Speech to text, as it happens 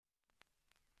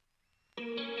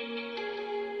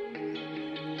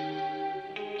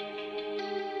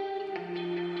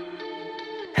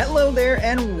Hello there,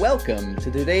 and welcome to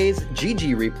today's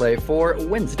GG Replay for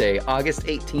Wednesday, August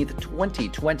 18th,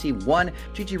 2021.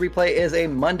 GG Replay is a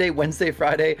Monday, Wednesday,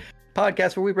 Friday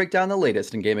podcast where we break down the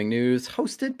latest in gaming news,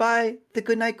 hosted by the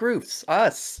Goodnight Groofs,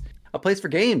 us. A place for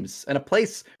games and a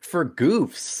place for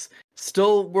goofs.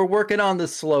 Still, we're working on the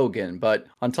slogan, but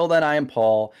until then, I am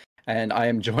Paul, and I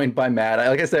am joined by Matt.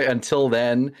 Like I said, until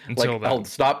then. I'll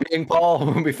stop being Paul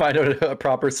when we find out a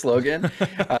proper slogan.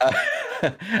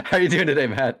 How are you doing today,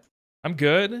 Matt? I'm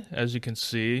good, as you can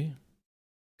see.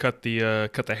 Cut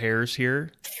the hairs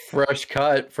here. Fresh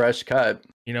cut.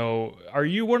 You know, are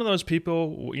you one of those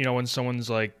people, you know, when someone's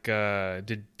like,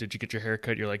 did you get your hair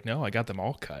cut? You're like, no, I got them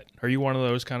all cut. Are you one of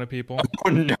those kind of people?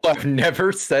 Oh, no, I've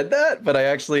never said that, but I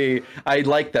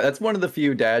like that. That's one of the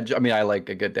few I like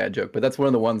a good dad joke, but that's one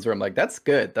of the ones where I'm like, that's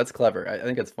good. That's clever. I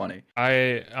think it's funny.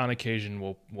 I, on occasion,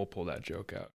 will pull that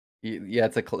joke out. Yeah,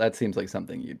 that seems like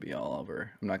something you'd be all over.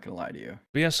 I'm not gonna lie to you.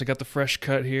 But yes, I got the fresh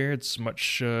cut here. It's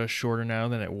much shorter now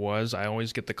than it was. I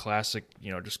always get the classic,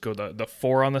 you know, just go the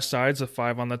 4 on the sides, the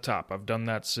 5 on the top. I've done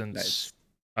that since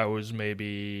I was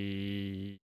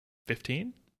maybe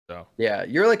 15. So yeah,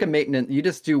 you're like a maintenance. You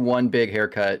just do one big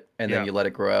haircut and then you let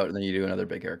it grow out, and then you do another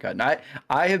big haircut. And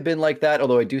I have been like that,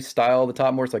 although I do style the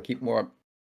top more, so I keep more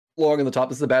long on the top.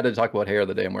 This is a bad day to talk about hair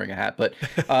the day I'm wearing a hat, but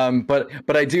but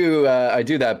I do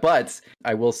that. But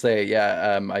I will say,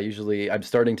 I'm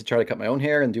starting to try to cut my own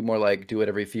hair and do it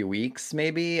every few weeks,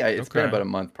 maybe. It's been about a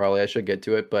month probably. I should get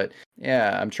to it, but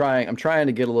yeah, I'm trying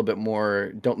to get a little bit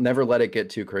more. Never let it get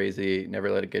too crazy,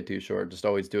 never let it get too short. Just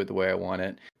always do it the way I want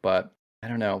it. But I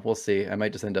don't know, we'll see. I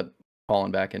might just end up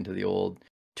falling back into the old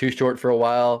too short for a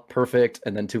while, perfect,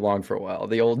 and then too long for a while.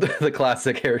 The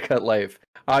classic haircut life.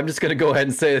 I'm just going to go ahead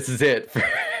and say this is it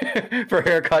for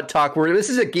Haircut Talk. This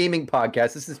is a gaming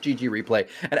podcast. This is GG Replay.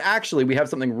 And actually, we have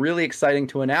something really exciting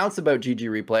to announce about GG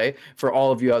Replay for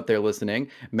all of you out there listening.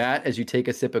 Matt, as you take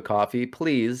a sip of coffee,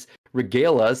 please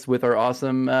regale us with our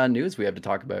awesome news we have to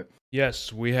talk about.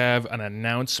 Yes, we have an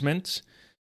announcement.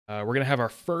 We're going to have our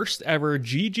first ever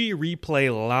GG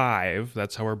Replay Live.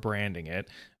 That's how we're branding it.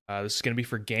 This is going to be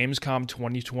for Gamescom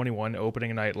 2021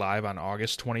 opening night live on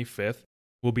August 25th.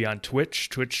 We'll be on Twitch,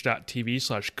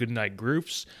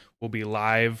 twitch.tv/goodnightgroofs. We'll be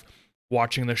live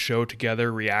watching the show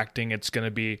together, reacting. It's going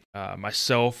to be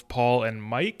myself, Paul, and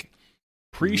Mike.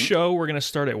 Pre-show, we're going to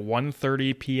start at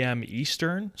 1:30 p.m.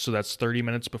 Eastern, so that's 30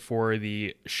 minutes before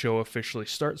the show officially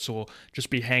starts. So we'll just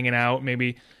be hanging out,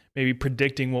 maybe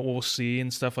predicting what we'll see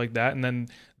and stuff like that. And then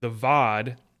the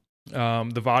VOD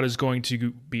is going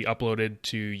to be uploaded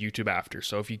to YouTube after.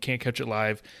 So if you can't catch it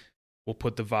live, we'll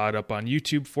put the VOD up on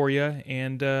YouTube for you.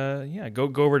 And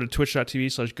go over to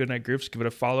twitch.tv/goodnightgroofs. Give it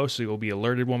a follow so you'll be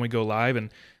alerted when we go live.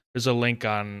 And there's a link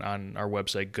on our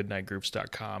website,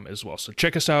 goodnightgroofs.com as well. So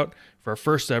check us out for our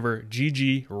first ever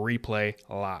GG Replay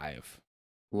Live.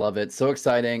 Love it. So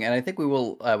exciting. And I think we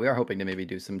are hoping to maybe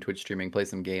do some Twitch streaming, play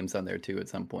some games on there too at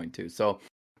some point too. So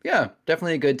yeah,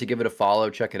 definitely good to give it a follow.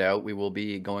 Check it out. We will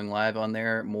be going live on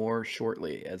there more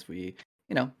shortly as we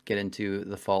get into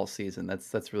the fall season.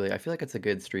 That's really, I feel like it's a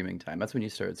good streaming time. That's when you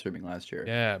started streaming last year.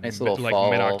 Yeah, nice little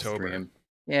fall mid-October. Stream.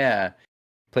 Yeah,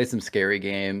 play some scary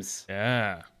games.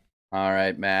 Yeah. All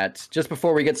right, Matt. Just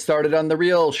before we get started on the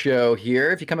real show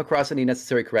here, if you come across any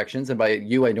necessary corrections, and by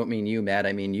you, I don't mean you, Matt,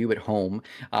 I mean you at home,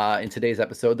 in today's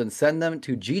episode, then send them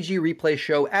to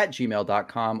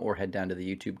ggreplayshow@gmail.com or head down to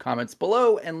the YouTube comments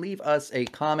below and leave us a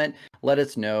comment. Let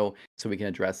us know so we can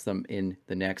address them in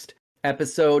the next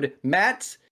episode.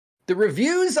 Matt, the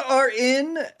reviews are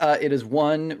in. It is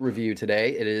one review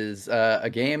today. It is a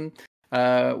game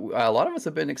a lot of us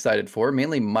have been excited for,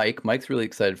 mainly Mike. Mike's really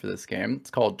excited for this game. It's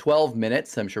called 12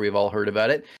 Minutes. I'm sure we've all heard about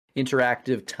it.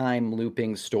 Interactive time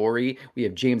looping story. We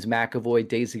have James McAvoy,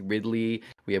 Daisy Ridley.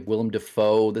 We have Willem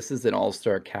Dafoe. This is an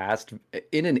all-star cast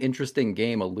in an interesting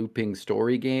game, a looping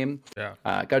story game.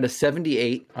 Yeah. Got a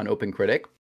 78 on OpenCritic.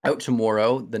 Out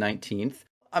tomorrow, the 19th.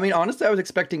 I mean, honestly, I was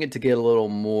expecting it to get a little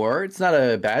more. It's not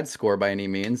a bad score by any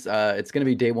means. It's going to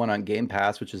be day one on Game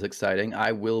Pass, which is exciting.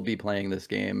 I will be playing this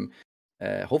game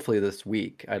hopefully this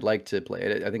week. I'd like to play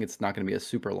it. I think it's not going to be a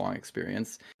super long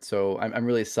experience. So I'm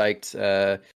really psyched.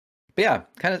 But yeah,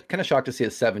 kind of shocked to see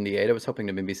a 78. I was hoping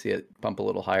to maybe see it bump a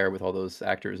little higher with all those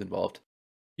actors involved.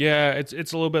 Yeah, it's a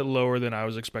little bit lower than I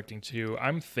was expecting to.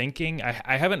 I'm thinking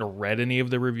I haven't read any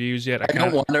of the reviews yet. I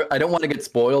don't want to get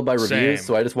spoiled by reviews, Same.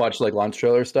 so I just watched like launch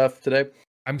trailer stuff today.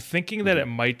 I'm thinking that it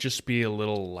might just be a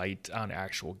little light on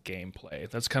actual gameplay.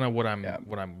 That's kind of what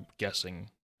I'm guessing.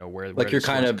 Where like you're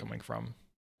kind of coming from.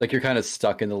 Like you're kind of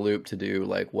stuck in the loop to do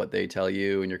like what they tell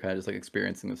you, and you're kind of just like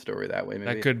experiencing the story that way. Maybe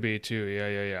That could be too.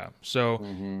 Yeah. So,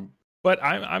 mm-hmm. but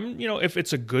I'm if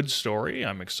it's a good story,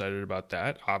 I'm excited about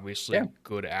that. Yeah. Obviously,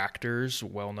 good actors,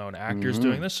 well-known actors Mm-hmm.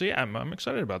 doing this. So yeah, I'm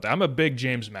excited about that. I'm a big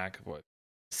James McAvoy.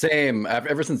 Same.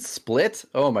 Ever since Split,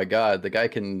 oh my god, the guy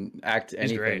can act He's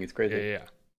anything. great. He's crazy. Yeah.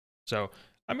 So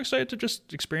I'm excited to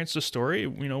just experience the story.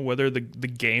 Whether the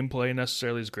gameplay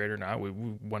necessarily is great or not. We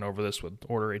went over this with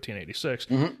Order 1886,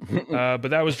 Mm-hmm.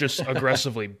 but that was just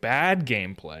aggressively bad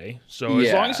gameplay. So as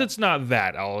Yeah. long as it's not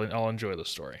that, I'll enjoy the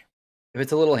story. If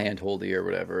it's a little handholdy or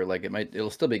whatever, like it'll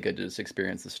still be good to just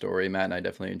experience the story. Matt and I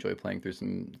definitely enjoy playing through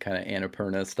some kind of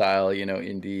Annapurna style,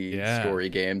 indie story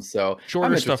games. So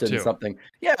Shorter I'm stuff interested too. in something,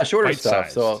 shorter Bite stuff.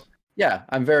 sized. So yeah,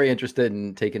 I'm very interested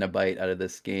in taking a bite out of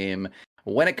this game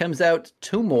when it comes out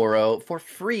tomorrow for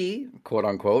free, quote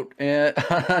unquote,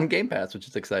 on Game Pass, which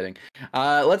is exciting.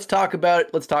 Let's talk about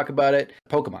it.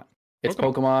 Pokemon. It's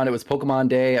Pokemon. It was Pokemon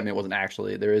Day. I mean, it wasn't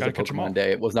actually. There is a Pokemon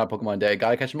Day. It was not Pokemon Day.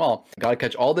 Gotta catch them all. Gotta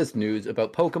catch all this news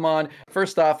about Pokemon.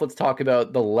 First off, let's talk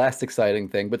about the less exciting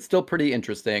thing, but still pretty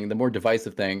interesting, the more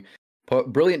divisive thing.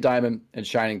 Brilliant Diamond and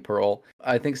Shining Pearl.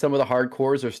 I think some of the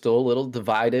hardcores are still a little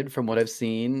divided from what I've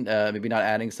seen. Maybe not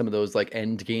adding some of those like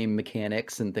end game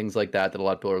mechanics and things like that a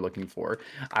lot of people are looking for.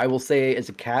 I will say, as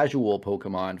a casual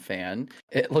Pokemon fan,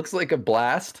 it looks like a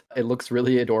blast. It looks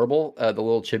really adorable. The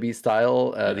little chibi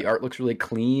style. The art looks really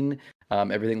clean.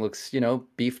 Everything looks,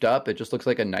 beefed up. It just looks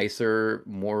like a nicer,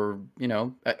 more,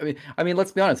 I mean,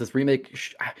 let's be honest. This remake,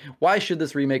 why should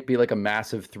this remake be like a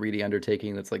massive 3D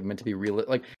undertaking that's like meant to be real?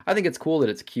 Like, I think it's cool that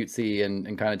it's cutesy and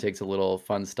kind of takes a little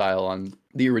fun style on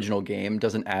the original game.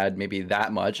 Doesn't add maybe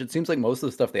that much. It seems like most of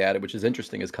the stuff they added, which is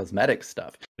interesting, is cosmetic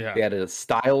stuff. Yeah. They added a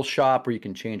style shop where you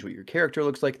can change what your character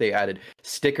looks like. They added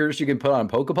stickers you can put on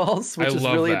Pokeballs, which is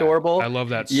really adorable. I love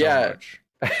that so much.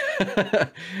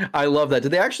 I love that.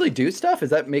 Did they actually do stuff? Does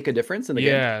that make a difference in the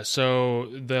game? Yeah, so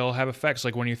they'll have effects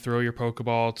like when you throw your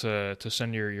Pokeball to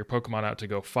send your Pokemon out to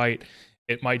go fight.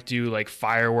 It might do like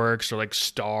fireworks or like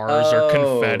stars or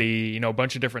confetti, a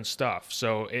bunch of different stuff.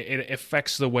 So it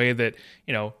affects the way that,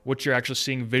 what you're actually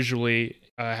seeing visually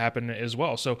happen as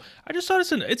well. So I just thought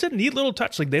it's a neat little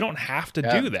touch. Like they don't have to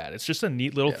do that. It's just a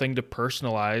neat little thing to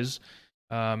personalize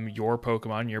your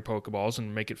Pokemon, your Pokeballs,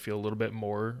 and make it feel a little bit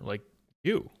more like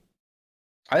you.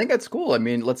 I think that's cool. I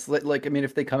mean,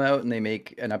 if they come out and they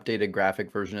make an updated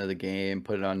graphic version of the game,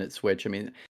 put it on its Switch, I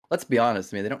mean, let's be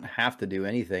honest. I mean, they don't have to do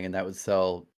anything, and that would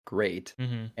sell great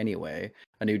anyway.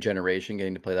 A new generation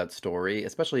getting to play that story,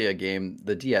 especially a game,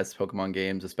 the DS Pokemon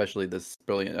games, especially this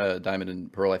Brilliant Diamond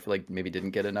and Pearl, I feel like maybe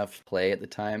didn't get enough play at the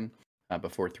time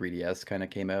before 3DS kind of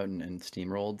came out and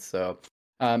steamrolled. So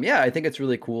I think it's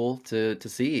really cool to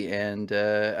see, and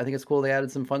I think it's cool they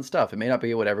added some fun stuff. It may not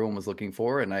be what everyone was looking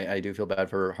for, and I do feel bad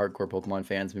for hardcore Pokemon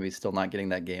fans maybe still not getting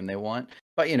that game they want.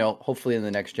 But hopefully in the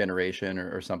next generation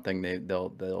or something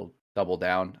they'll double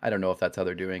down. I don't know if that's how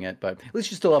they're doing it, but at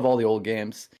least you still have all the old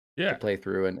games to play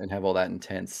through and have all that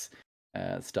intense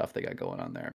stuff they got going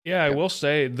on there. Yeah, I will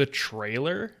say the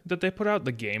trailer that they put out,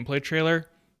 the gameplay trailer,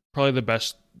 probably the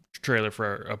best trailer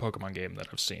for a Pokemon game that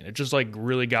I've seen. It just like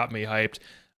really got me hyped.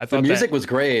 I thought the music was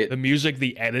great. The music,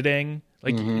 the editing,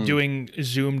 like doing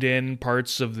zoomed in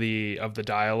parts of the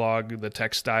dialogue, the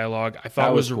text dialogue, I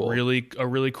thought was cool. a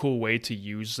really cool way to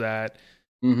use that.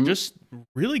 Just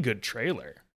really good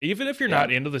trailer. Even if you're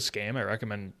not into this game, I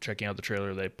recommend checking out the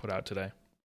trailer they put out today.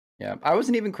 Yeah, I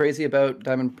wasn't even crazy about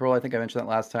Diamond and Pearl. I think I mentioned that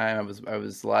last time. I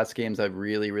was the last games I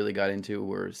really got into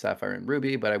were Sapphire and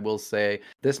Ruby, but I will say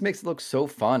this makes it look so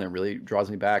fun and really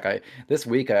draws me back. This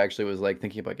week I actually was like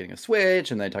thinking about getting a Switch,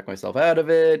 and then I talked myself out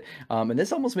of it. And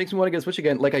this almost makes me want to get a Switch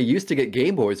again, like I used to get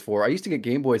Game Boys for. I used to get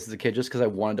Game Boys as a kid just because I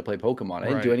wanted to play Pokemon. I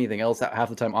didn't do anything else half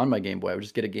the time on my Game Boy. I would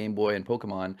just get a Game Boy and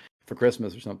Pokemon for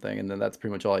Christmas or something, and then that's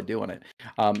pretty much all I do on it.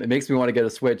 It makes me want to get a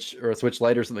Switch or a Switch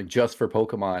Lite or something just for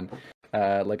Pokemon.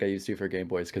 Like I used to for Game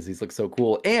Boys, because these look so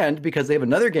cool, and because they have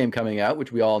another game coming out,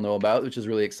 which we all know about, which is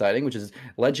really exciting, which is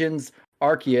Legends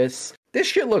Arceus. This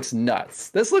shit looks nuts.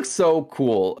 This looks so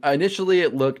cool. Initially,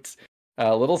 it looked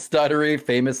a little stuttery,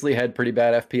 famously had pretty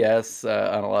bad FPS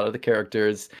on a lot of the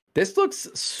characters. This looks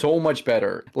so much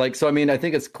better. I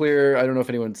think it's clear. I don't know if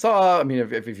anyone saw. I mean,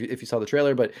 if you saw the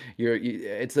trailer, but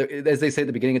it's as they say at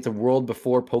the beginning, it's a world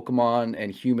before Pokemon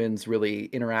and humans really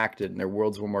interacted, and their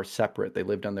worlds were more separate. They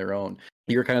lived on their own.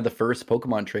 You're kind of the first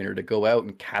Pokemon trainer to go out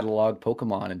and catalog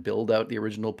Pokemon and build out the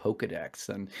original Pokedex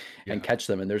and catch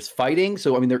them. And there's fighting.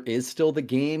 So, I mean, there is still the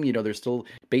game. There's still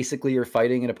basically you're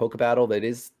fighting in a Poke Battle that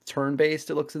is turn-based,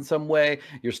 it looks in some way.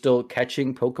 You're still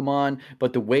catching Pokemon,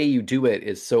 but the way you do it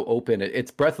is so so open.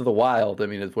 It's Breath of the Wild. I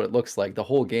mean, it's what it looks like. The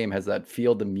whole game has that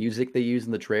feel. The music they use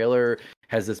in the trailer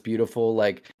has this beautiful,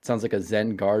 like, it sounds like a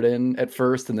Zen garden at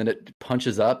first, and then it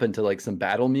punches up into like some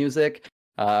battle music.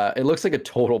 It looks like a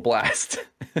total blast.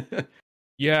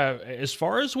 Yeah, as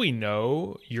far as we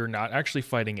know, you're not actually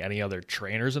fighting any other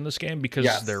trainers in this game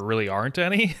because there really aren't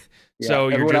any. Yeah, so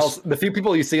everyone else, the few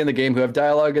people you see in the game who have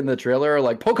dialogue in the trailer are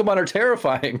like, Pokemon are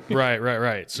terrifying.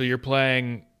 Right. So you're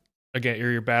playing, again,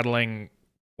 you're battling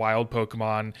wild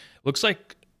Pokemon. Looks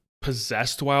like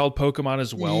possessed wild Pokemon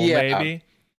as well, maybe.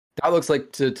 That looks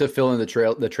like to fill in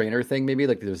the trainer thing, maybe.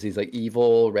 Like there's these like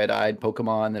evil red-eyed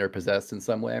Pokemon that are possessed in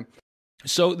some way.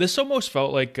 So this almost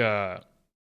felt like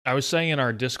I was saying in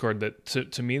our Discord that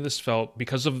to me this felt,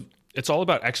 because of it's all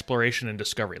about exploration and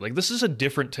discovery. Like this is a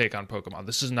different take on Pokemon.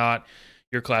 This is not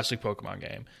your classic Pokemon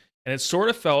game. And it sort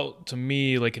of felt to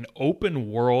me like an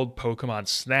open world Pokemon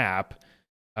Snap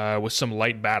with some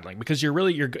light battling, because you're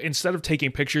instead of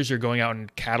taking pictures, you're going out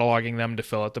and cataloging them to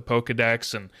fill out the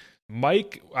Pokedex. And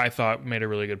Mike, I thought, made a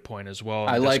really good point as well.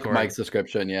 I like Mike's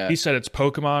description. Yeah, he said it's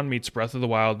Pokemon meets Breath of the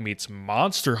Wild meets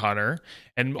Monster Hunter,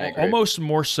 and almost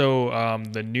more so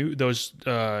the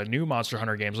new Monster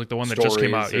Hunter games, like the one that just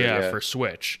came out, for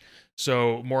Switch.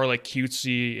 So more like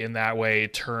cutesy in that way,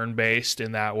 turn-based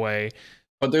in that way.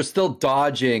 But they're still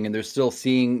dodging, and they're still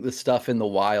seeing the stuff in the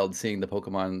wild, seeing the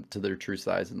Pokemon to their true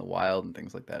size in the wild and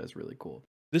things like that is really cool.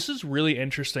 This is really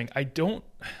interesting. I don't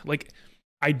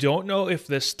know if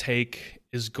this take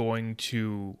is going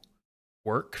to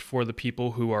work for the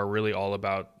people who are really all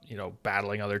about,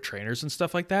 battling other trainers and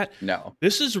stuff like that. No.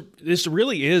 This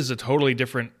really is a totally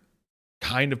different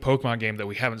kind of Pokemon game that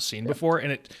we haven't seen before.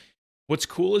 And what's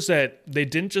cool is that they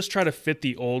didn't just try to fit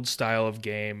the old style of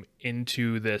game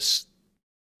into this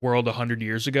world 100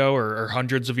 years ago or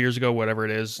hundreds of years ago, whatever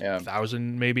it is,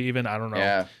 1,000 maybe even, I don't know.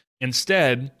 Yeah.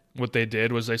 Instead, what they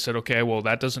did was they said, okay, well,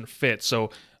 that doesn't fit.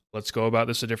 So let's go about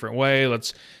this a different way.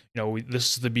 Let's,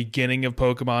 this is the beginning of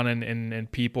Pokemon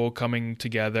and people coming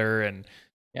together, and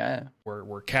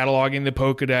we're cataloging the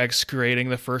Pokedex, creating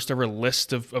the first ever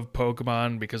list of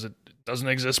Pokemon because it doesn't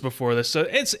exist before this. So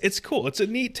it's cool. It's a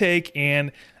neat take,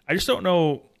 and I just don't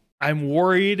know. I'm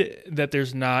worried that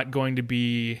there's not going to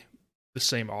be the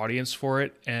same audience for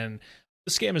it, and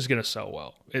this game is going to sell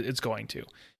well. It's going to,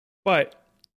 but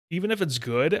even if it's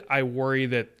good, I worry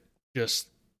that just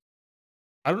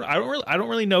I don't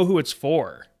really know who it's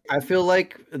for. I feel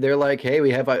like they're like, hey,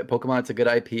 we have Pokemon. It's a good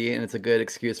IP, and it's a good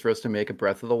excuse for us to make a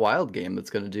Breath of the Wild game that's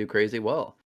going to do crazy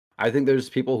well. I think there's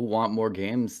people who want more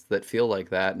games that feel like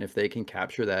that, and if they can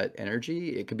capture that energy,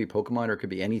 it could be Pokemon or it could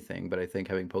be anything. But I think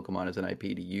having Pokemon as an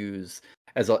IP to use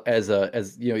use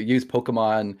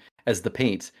Pokemon as the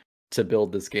paint to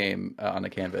build this game on a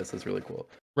canvas is really cool.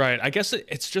 Right. I guess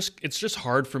it's just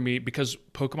hard for me because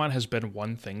Pokemon has been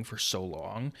one thing for so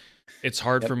long. It's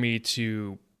hard for me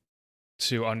to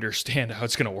understand how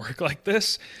it's going to work like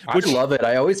this. I love it.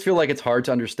 I always feel like it's hard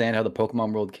to understand how the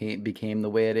Pokemon world became the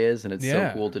way it is, and it's so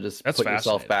cool to just put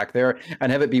yourself back there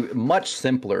and have it be much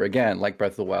simpler. Again, like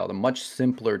Breath of the Wild, a much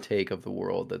simpler take of the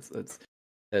world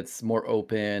that's more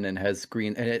open and has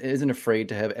green, and it isn't afraid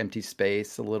to have empty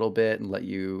space a little bit and let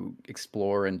you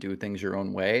explore and do things your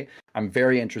own way. I'm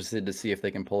very interested to see if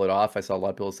they can pull it off. I saw a lot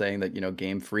of people saying that,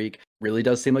 Game Freak really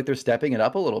does seem like they're stepping it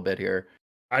up a little bit here.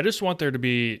 I just want there to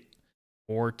be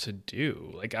more to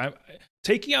do. Like, I'm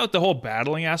taking out the whole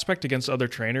battling aspect against other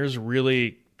trainers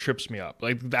really trips me up.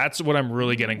 Like, that's what I'm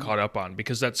really getting caught up on,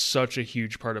 because that's such a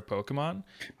huge part of Pokemon.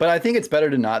 But I think it's better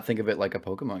to not think of it like a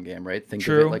Pokemon game, right? Think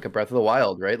of it like a Breath of the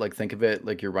Wild, right? Like, think of it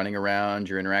like you're running around,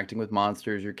 you're interacting with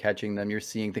monsters, you're catching them, you're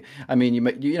seeing things. I mean,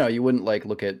 you wouldn't like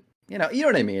look at, you know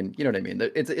what I mean? You know what I mean?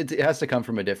 It has to come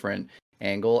from a different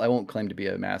angle. I won't claim to be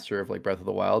a master of like Breath of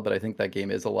the Wild, but I think that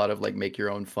game is a lot of like make your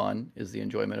own fun is the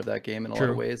enjoyment of that game in a lot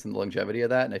of ways, and the longevity of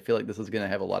that. And I feel like this is going to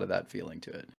have a lot of that feeling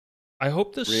to it. I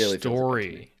hope the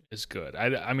story is good.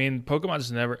 I mean,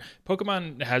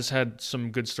 Pokemon has had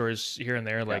some good stories here and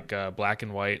there, like Black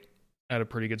and White had a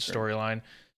pretty good storyline.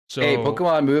 So, hey,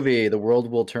 Pokemon movie, the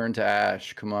world will turn to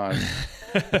ash. Come on.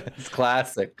 It's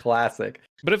classic.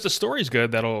 But if the story's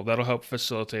good, that'll help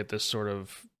facilitate this sort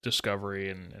of discovery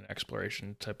and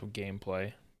exploration type of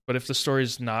gameplay. But if the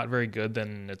story's not very good,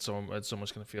 then it's almost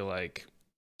going to feel like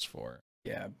it's for.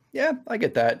 Yeah, I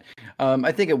get that.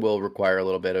 I think it will require a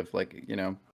little bit of like,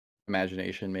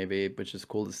 imagination maybe, which is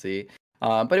cool to see.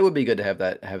 But it would be good to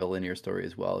have a linear story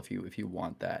as well if you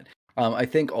want that. I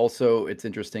think also it's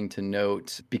interesting to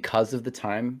note, because of the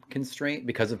time constraint,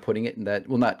 because of putting it in that,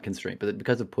 well, not constraint, but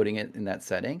because of putting it in that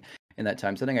setting, in that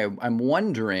time setting, I'm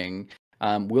wondering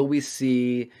Will we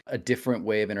see a different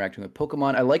way of interacting with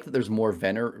Pokemon? I like that there's more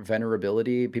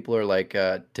venerability. People are like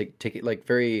take it like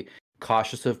very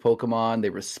cautious of Pokemon. They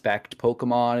respect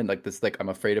Pokemon and like this like I'm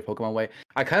afraid of Pokemon way.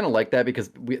 I kind of like that because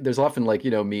there's often like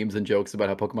memes and jokes about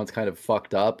how Pokemon's kind of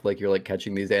fucked up. Like you're like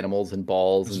catching these animals in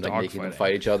balls and like making them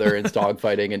fight each other and it's dog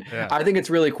fighting. And I think it's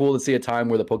really cool to see a time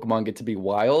where the Pokemon get to be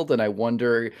wild. And I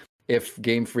wonder if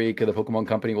Game Freak or the Pokemon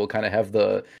Company will kind of have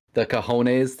the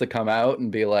cojones to come out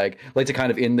and be like to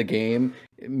kind of in the game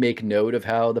make note of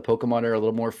how the Pokemon are a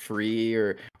little more free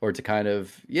or to kind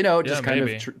of just kind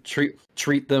of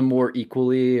treat them more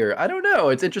equally, or I don't know.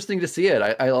 It's interesting to see it.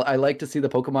 I like to see the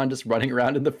Pokemon just running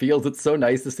around in the fields. It's so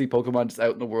nice to see Pokemon just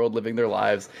out in the world living their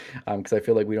lives, because I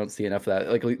feel like we don't see enough of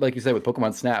that. Like you said with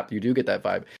Pokemon Snap, you do get that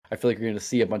vibe. I feel like you're going to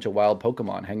see a bunch of wild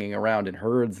Pokemon hanging around in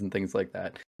herds and things like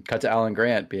that. Cut to Alan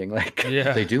Grant being like,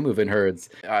 they do move in herds.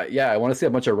 I want to see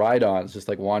a bunch of Rhydons just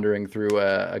like wandering through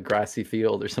a grassy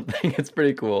field or something. It's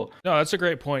pretty cool. No, that's a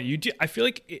great point. I feel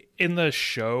like in the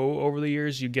show over the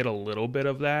years, you get a little bit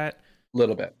of that. A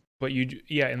little bit. But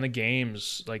in the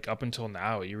games, like up until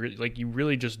now, you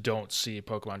really just don't see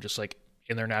Pokemon just like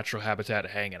in their natural habitat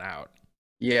hanging out.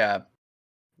 Yeah,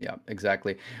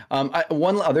 exactly.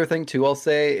 One other thing too, I'll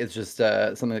say is just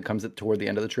something that comes toward the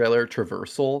end of the trailer: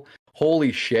 traversal.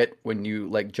 Holy shit, when you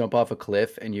like jump off a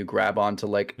cliff and you grab onto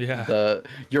like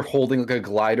you're holding like a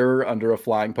glider under a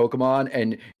flying Pokemon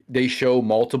and they show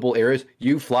multiple areas,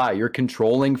 you fly, you're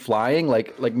controlling flying,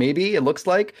 like maybe it looks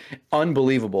like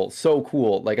unbelievable, so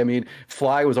cool. Like I mean,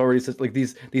 fly was already like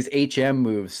these HM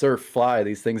moves, surf, fly,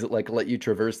 these things that like let you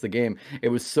traverse the game. It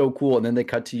was so cool. And then they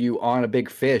cut to you on a big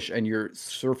fish and you're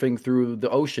surfing through the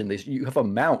ocean. You have a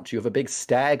mount, you have a big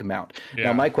stag mount.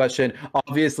 Now my question,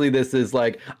 obviously this is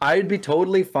like, I'd be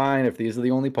totally fine if these are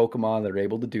the only Pokemon that are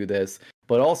able to do this.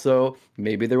 But also,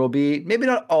 maybe there will be, maybe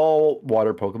not all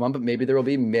water Pokemon, but maybe there will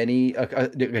be many, a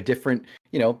different,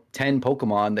 10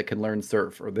 Pokemon that can learn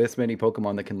surf, or this many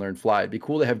Pokemon that can learn fly. It'd be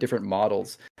cool to have different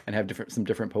models and have some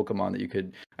different Pokemon that you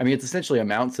could, I mean, it's essentially a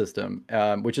mount system,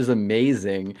 which is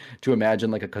amazing to imagine,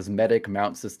 like a cosmetic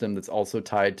mount system that's also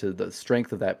tied to the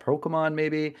strength of that Pokemon,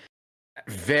 maybe.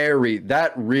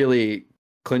 That really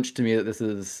clinched to me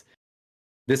that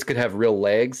this could have real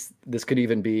legs. This could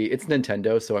even be, it's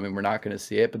Nintendo, so I mean, we're not going to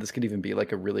see it, but this could even be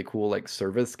like a really cool like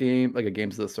service game, like a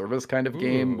games as a service kind of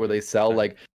game where they sell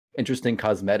like interesting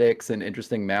cosmetics and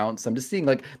interesting mounts. I'm just seeing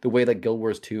like the way that Guild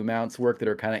Wars 2 mounts work that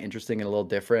are kind of interesting and a little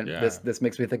different. This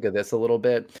makes me think of this a little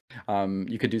bit.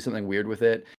 You could do something weird with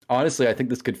it. Honestly, I think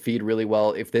this could feed really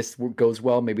well. If this goes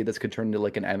well, maybe this could turn into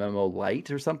like an MMO light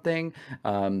or something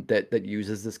that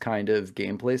uses this kind of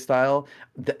gameplay style.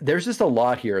 There's just a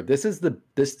lot here. This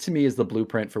to me is the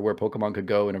blueprint for where Pokemon could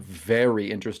go in a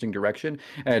very interesting direction,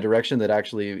 and a direction that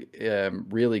actually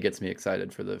really gets me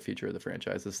excited for the future of the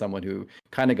franchise as someone who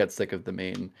kind of got sick of the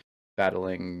main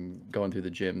battling, going through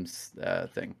the gyms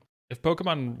thing. If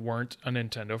Pokemon weren't a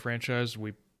Nintendo franchise,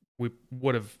 we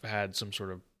would have had some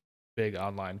sort of big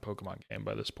online Pokemon game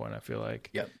by this point, I feel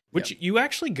like. Which you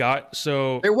actually got.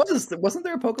 So wasn't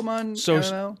there a Pokemon?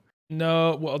 So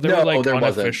no, well there were like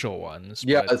unofficial ones.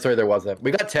 Yeah, sorry, there wasn't. We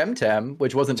got Temtem,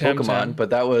 which wasn't Pokemon, but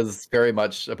that was very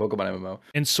much a Pokemon MMO.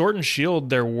 In Sword and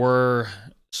Shield, there were,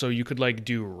 so you could like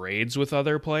do raids with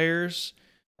other players.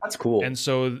 That's cool. And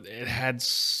so it had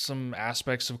some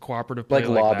aspects of cooperative play, like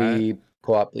lobby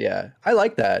co-op. Yeah, I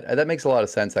like that. That makes a lot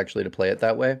of sense actually to play it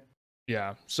that way.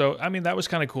 Yeah. So I mean, that was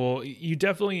kind of cool. You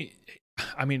definitely,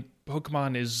 I mean,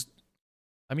 Pokemon is,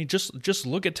 I mean, just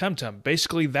look at Temtem,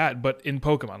 basically that, but in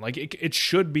Pokemon. Like it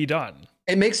should be done.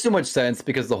 It makes so much sense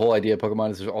because the whole idea of Pokemon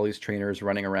is there's all these trainers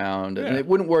running around, and it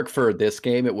wouldn't work for this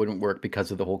game. It wouldn't work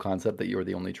because of the whole concept that you were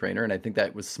the only trainer. And I think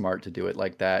that was smart to do it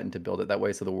like that and to build it that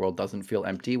way so the world doesn't feel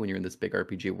empty when you're in this big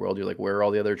RPG world. You're like, where are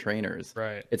all the other trainers?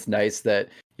 Right. It's nice that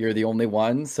you're the only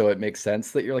one, so it makes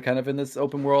sense that you're like kind of in this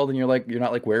open world and you're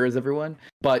not like, where is everyone?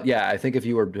 But yeah, I think if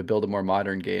you were to build a more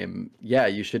modern game, yeah,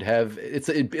 you should have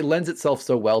it lends itself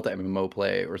so well to MMO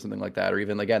play or something like that, or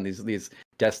even again these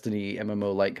Destiny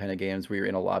MMO like kind of games where you're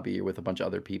in a lobby with a bunch of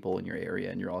other people in your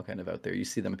area and you're all kind of out there. You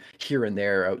see them here and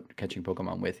there out catching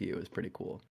Pokemon with you. Is pretty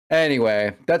cool.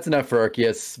 Anyway, that's enough for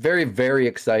Arceus. Very, very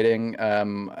exciting.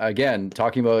 Again,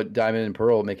 talking about Diamond and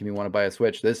Pearl making me want to buy a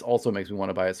Switch. This also makes me want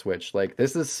to buy a Switch. Like,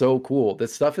 this is so cool.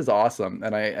 This stuff is awesome.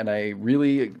 And I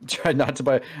really tried not to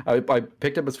buy. I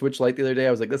picked up a Switch Lite the other day.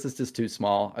 I was like, this is just too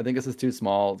small. I think this is too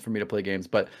small for me to play games.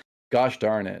 But gosh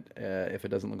darn it, if it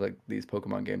doesn't look like these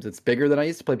Pokemon games. It's bigger than I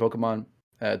used to play Pokemon.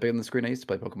 Bigger than the screen I used to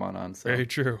play Pokemon on. So. Very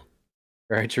true.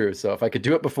 Very true. So if I could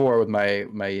do it before with my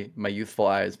youthful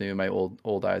eyes, maybe my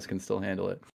old eyes can still handle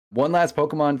it. One last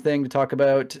Pokemon thing to talk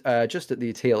about, just at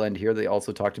the tail end here. They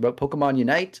also talked about Pokemon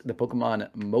Unite. The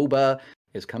Pokemon MOBA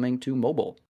is coming to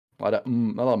mobile. A lot of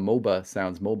MOBA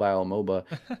sounds, mobile MOBA,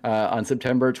 on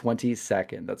September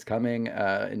 22nd. That's coming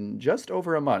in just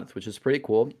over a month, which is pretty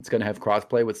cool. It's going to have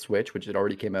crossplay with Switch, which it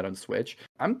already came out on Switch.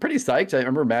 I'm pretty psyched. I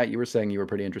remember, Matt, you were saying you were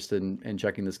pretty interested in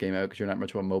checking this game out because you're not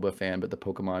much of a MOBA fan, but the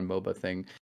Pokemon MOBA thing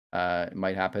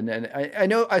might happen. And I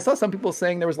know I saw some people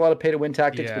saying there was a lot of pay to win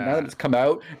tactics, but now that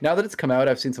it's come out,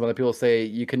 I've seen some other people say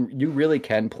you really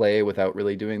can play without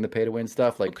really doing the pay to win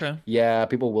stuff. Like, yeah,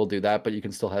 people will do that, but you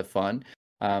can still have fun.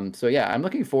 So yeah, I'm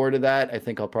looking forward to that. I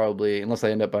think I'll probably, unless I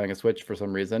end up buying a Switch for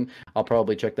some reason, I'll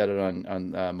probably check that out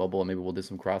on mobile, and maybe we'll do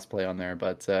some crossplay on there.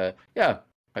 But yeah,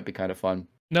 might be kind of fun.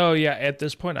 No, yeah, at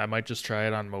this point, I might just try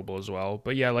it on mobile as well.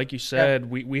 But yeah, like you said,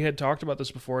 we had talked about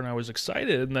this before, and I was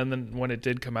excited. And then when it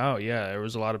did come out, yeah, there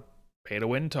was a lot of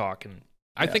pay-to-win talk. And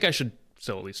I think I should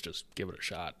still at least just give it a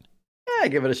shot. Yeah,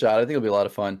 give it a shot. I think it'll be a lot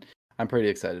of fun. I'm pretty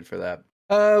excited for that.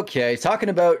 Okay, talking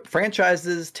about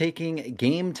franchises taking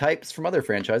game types from other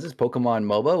franchises, Pokemon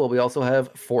MOBA. Well, we also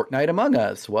have Fortnite Among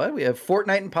Us. What? We have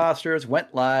Fortnite Imposters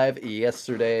went live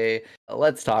yesterday.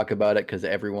 Let's talk about it because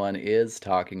everyone is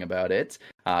talking about it.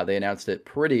 They announced it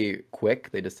pretty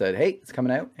quick. They just said, hey, it's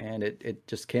coming out, and it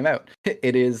just came out.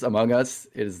 It is Among Us.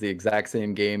 It is the exact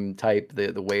same game type,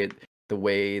 the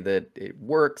way that it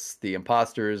works, the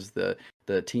imposters, the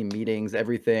team meetings,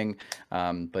 everything,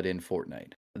 but in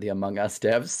Fortnite. The Among Us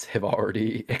devs have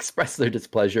already expressed their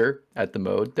displeasure at the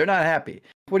mode. They're not happy.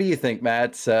 What do you think,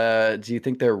 Matt? Do you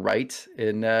think they're right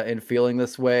in feeling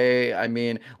this way? I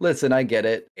mean, listen, I get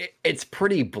it. It's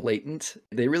pretty blatant.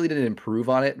 They really didn't improve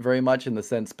on it very much in the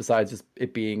sense, besides just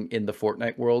it being in the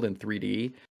Fortnite world in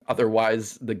 3D.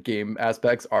 Otherwise, the game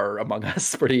aspects are Among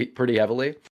Us pretty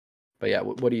heavily. But yeah,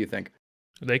 what do you think?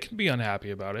 They can be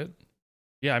unhappy about it.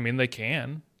 Yeah, I mean, they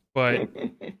can. But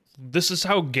this is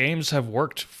how games have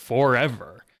worked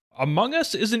forever. Among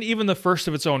Us isn't even the first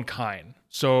of its own kind.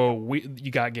 So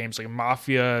you got games like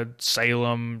Mafia,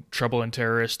 Salem, Trouble in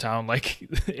Terrorist Town. Like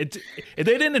they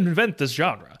didn't invent this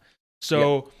genre.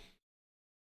 So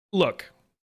look,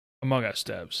 Among Us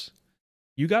devs,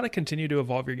 you got to continue to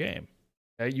evolve your game.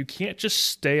 Okay? You can't just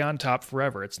stay on top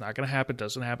forever. It's not going to happen. It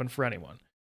doesn't happen for anyone.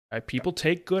 Right? People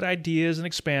take good ideas and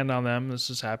expand on them. This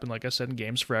has happened, like I said, in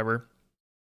games forever.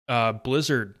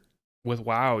 Blizzard with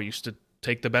WoW used to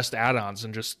take the best add-ons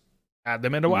and just add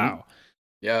them into WoW.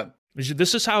 Yeah.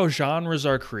 This is how genres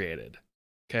are created.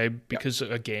 Okay, because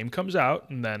a game comes out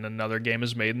and then another game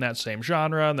is made in that same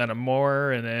genre, and then a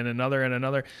more, and then another and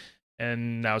another,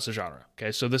 and now it's a genre.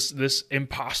 Okay, so this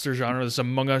imposter genre, this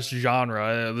Among Us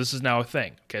genre, this is now a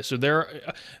thing. Okay, so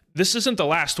this isn't the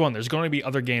last one. There's going to be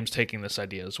other games taking this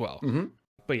idea as well. Mm-hmm.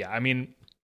 But yeah, I mean,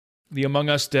 the Among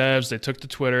Us devs, they took to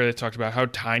Twitter, they talked about how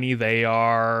tiny they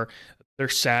are. They're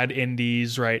sad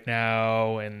indies right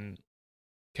now, and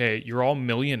okay, you're all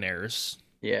millionaires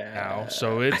now,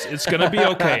 so it's gonna be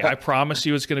okay. I promise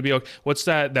you, it's gonna be okay. What's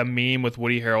that meme with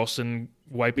Woody Harrelson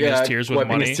wiping his tears with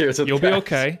money? You'll be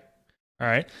okay. All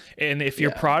right, and if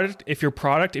your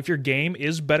game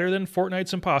is better than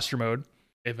Fortnite's imposter mode,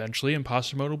 eventually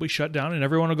imposter mode will be shut down, and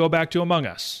everyone will go back to Among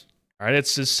Us. All right,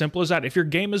 it's as simple as that. If your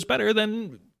game is better,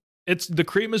 then the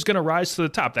cream is going to rise to the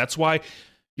top. That's why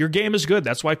your game is good.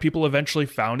 That's why people eventually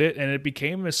found it, and it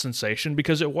became a sensation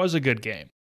because it was a good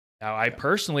game. Now, I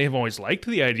personally have always liked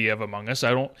the idea of Among Us. I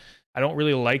don't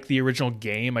really like the original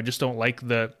game. I just don't like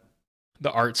the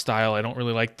art style. I don't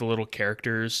really like the little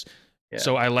characters. Yeah.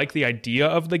 So I like the idea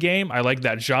of the game. I like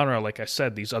that genre. Like I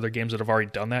said, these other games that have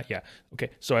already done that. Yeah. Okay.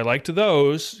 So I liked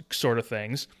those sort of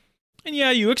things. And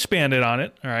yeah, you expanded on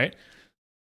it. All right.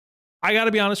 I got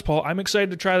to be honest, Paul, I'm excited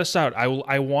to try this out.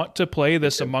 I want to play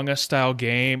this Among Us style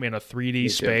game in a 3D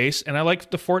space, and I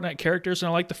like the Fortnite characters, and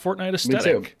I like the Fortnite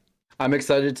aesthetic. Me too. I'm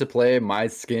excited to play my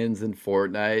skins in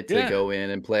Fortnite to go in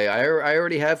and play. I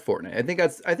already have Fortnite.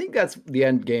 I think that's the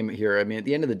end game here. I mean, at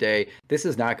the end of the day, this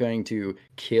is not going to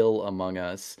kill Among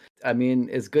Us. I mean,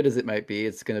 as good as it might be,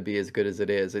 it's going to be as good as it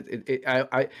is.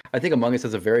 I think Among Us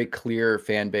has a very clear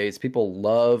fan base. People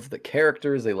love the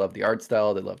characters, they love the art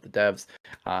style, they love the devs,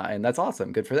 and that's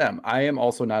awesome. Good for them. I am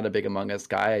also not a big Among Us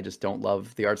guy. I just don't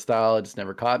love the art style. It just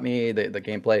never caught me. The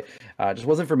gameplay just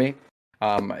wasn't for me.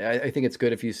 I think it's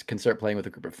good if you can start playing with a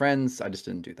group of friends. I just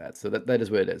didn't do that. So that is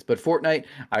what it is. But Fortnite,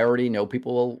 I already know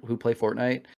people who play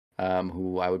Fortnite.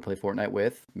 who I would play Fortnite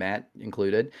with, Matt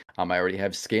included. I already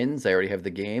have skins. I already have the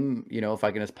game. If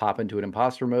I can just pop into an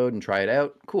imposter mode and try it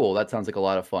out, cool. That sounds like a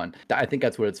lot of fun. I think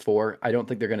that's what it's for. I don't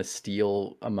think they're going to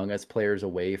steal Among Us players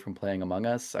away from playing Among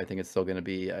Us. I think it's still going to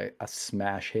be a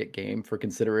smash hit game for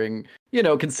considering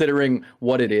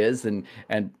what it is and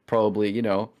probably,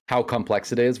 how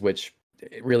complex it is, which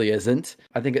it really isn't.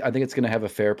 I think it's going to have a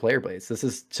fair player base. This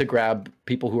is to grab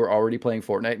people who are already playing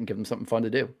Fortnite and give them something fun to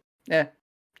do. It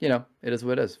is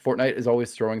what it is. Fortnite is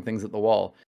always throwing things at the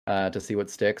wall to see what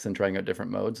sticks and trying out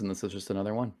different modes, and this is just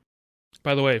another one.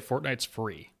 By the way, Fortnite's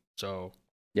free, so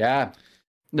yeah.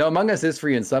 No, Among Us is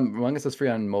free Among Us is free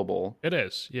on mobile. It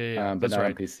is, yeah, but not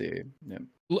on PC. Yeah.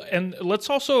 And let's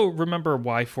also remember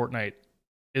why Fortnite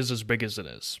is as big as it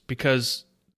is, because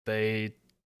they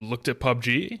looked at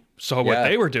PUBG, saw what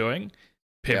they were doing,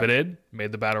 pivoted,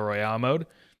 made the Battle Royale mode,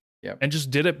 and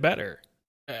just did it better.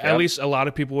 At least a lot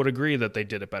of people would agree that they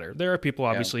did it better. There are people,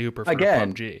 obviously, who prefer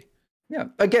PUBG. Yeah.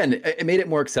 Again, it made it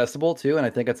more accessible, too. And I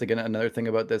think that's, again, another thing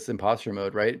about this imposter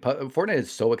mode, right? Fortnite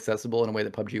is so accessible in a way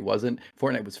that PUBG wasn't.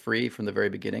 Fortnite was free from the very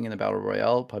beginning in the Battle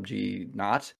Royale. PUBG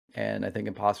not. And I think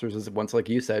imposters is, once like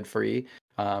you said, free.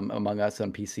 Among Us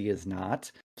on PC is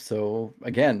not. So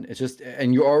again, it's just,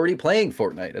 and you're already playing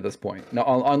Fortnite at this point.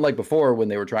 Now, unlike before when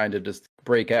they were trying to just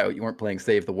break out, you weren't playing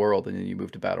Save the World and then you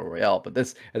moved to Battle Royale. But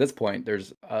at this point,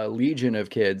 there's a legion of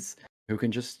kids who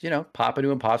can just, pop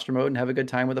into imposter mode and have a good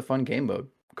time with a fun game mode.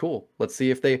 Cool. Let's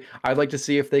see I'd like to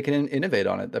see if they can innovate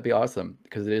on it. That'd be awesome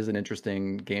because it is an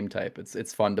interesting game type.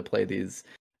 It's fun to play these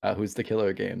Who's the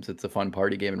Killer games. It's a fun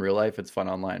party game in real life. It's fun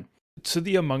online. To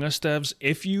the Among Us devs,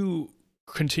 if you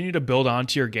continue to build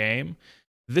onto your game,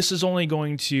 this is only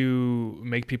going to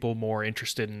make people more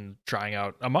interested in trying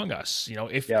out Among Us.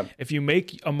 If you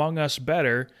make Among Us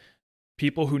better,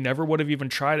 people who never would have even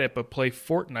tried it but play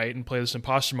Fortnite and play this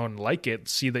imposter mode and like it,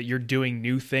 see that you're doing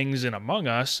new things in Among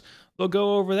Us, they'll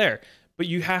go over there. But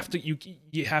you have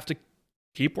to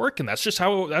keep working. That's just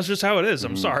how it is.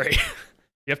 I'm sorry.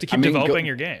 You have to keep developing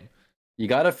your game. You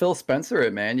got to Phil Spencer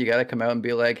it, man. You got to come out and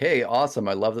be like, hey, awesome.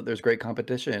 I love that there's great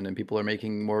competition and people are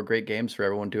making more great games for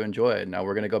everyone to enjoy. Now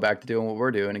we're going to go back to doing what we're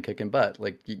doing and kicking butt.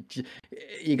 Like,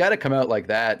 you got to come out like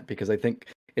that because I think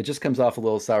it just comes off a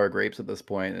little sour grapes at this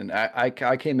point. And I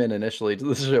came in initially to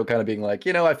this show kind of being like,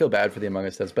 I feel bad for the Among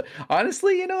Us devs. But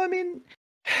honestly,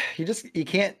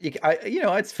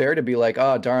 it's fair to be like,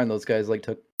 oh, darn, those guys like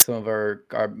took some of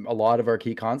a lot of our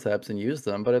key concepts and use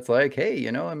them, but it's like, hey,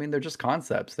 they're just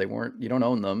concepts. You don't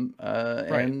own them.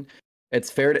 Right. And it's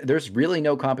fair there's really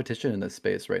no competition in this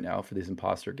space right now for these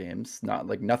imposter games.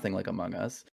 Nothing like Among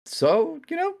Us. So,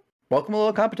 welcome a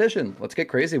little competition. Let's get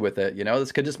crazy with it.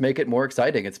 This could just make it more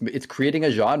exciting. It's creating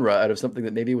a genre out of something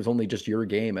that maybe was only just your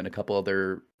game and a couple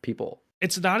other people.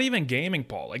 It's not even gaming,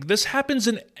 Paul. Like, this happens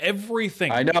in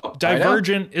everything. I know.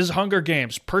 Divergent is Hunger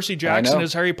Games. Percy Jackson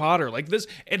is Harry Potter. Like,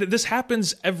 this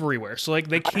happens everywhere. So, like,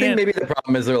 they can't... I think maybe the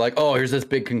problem is they're like, oh, here's this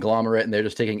big conglomerate, and they're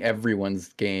just taking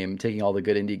everyone's game, taking all the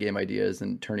good indie game ideas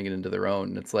and turning it into their own.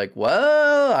 And it's like,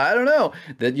 well, I don't know.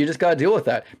 That you just got to deal with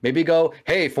that. Maybe go,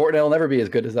 hey, Fortnite will never be as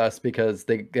good as us because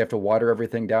they have to water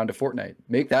everything down to Fortnite.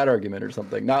 Make that argument or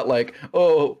something. Not like,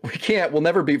 oh, we'll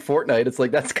never beat Fortnite. It's like,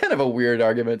 that's kind of a weird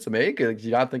argument to make. Do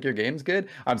you not think your game's good?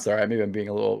 I'm sorry, maybe I'm being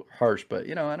a little harsh, but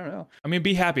I don't know. I mean,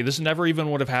 be happy. This never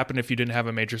even would have happened if you didn't have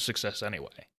a major success anyway.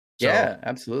 So. Yeah,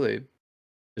 absolutely.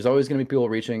 There's always going to be people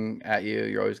reaching at you.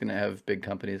 You're always going to have big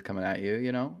companies coming at you.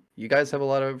 You guys have a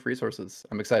lot of resources.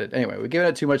 I'm excited. Anyway, we're giving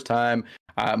it too much time.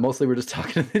 Mostly we're just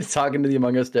talking to the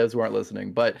Among Us devs who aren't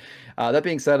listening. But that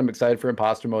being said, I'm excited for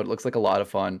imposter mode. It looks like a lot of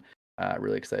fun.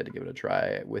 Really excited to give it a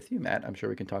try with you, Matt. I'm sure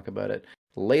we can talk about it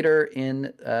later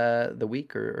in the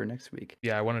week or next week.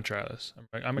 Yeah, I want to try this.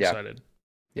 I'm excited.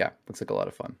 Yeah, looks like a lot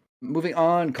of fun. Moving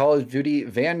on, Call of Duty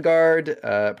Vanguard.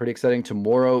 Pretty exciting.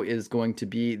 Tomorrow is going to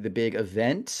be the big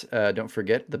event. Don't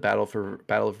forget the Battle of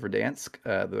Verdansk.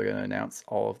 They're going to announce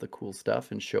all of the cool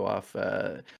stuff and show off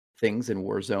things in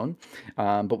Warzone.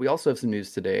 But we also have some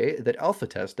news today that alpha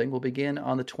testing will begin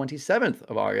on the 27th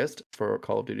of August for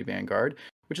Call of Duty Vanguard,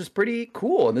 which is pretty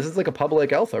cool. And this is like a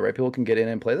public alpha, right? People can get in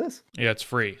and play this. Yeah, it's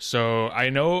free. So I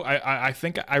know, I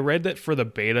think I read that for the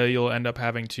beta, you'll end up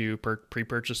having to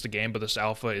pre-purchase the game, but this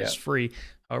alpha is free.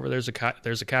 However, there's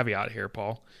a caveat here,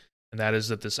 Paul, and that is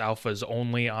that this alpha is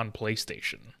only on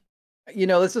PlayStation.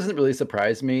 This doesn't really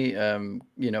surprise me.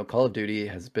 Call of Duty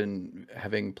has been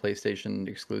having PlayStation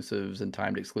exclusives and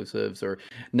timed exclusives, or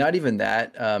not even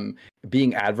that,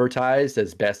 being advertised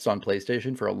as best on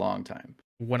PlayStation for a long time.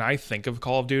 When I think of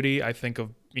Call of Duty, I think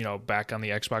of, back on the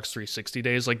Xbox 360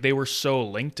 days, like they were so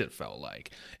linked, it felt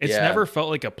like. It's never felt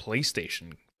like a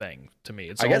PlayStation thing to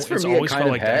me. I guess for it's me, it always kind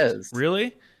felt of like has.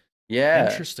 really Yeah.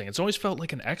 interesting. It's always felt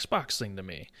like an Xbox thing to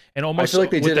me, and I almost feel like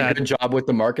they with did a that. good job with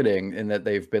the marketing in that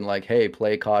they've been like, hey,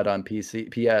 play COD on PC,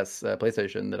 PS,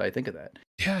 PlayStation, that I think of that.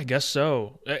 Yeah, I guess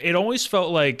so. It always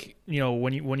felt like,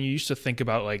 when you used to think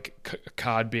about like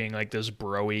COD being like this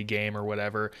broy game or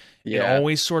whatever, it Yeah.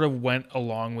 always sort of went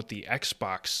along with the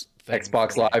Xbox thing.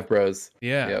 Xbox Live Bros.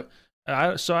 Yeah.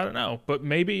 Yep. So I don't know, but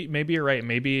maybe you're right.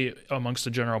 Maybe amongst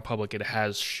the general public, it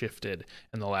has shifted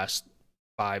in the last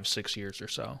 5-6 years or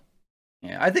so.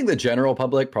 Yeah, I think the general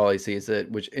public probably sees it,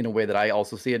 which in a way that I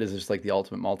also see it is just like the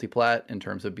ultimate multi-plat in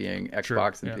terms of being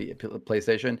Xbox and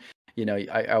PlayStation.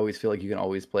 I always feel like you can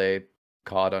always play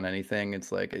COD on anything.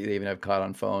 It's like they even have COD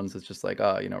on phones. It's just like,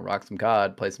 rock some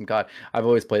COD, play some COD. I've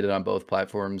always played it on both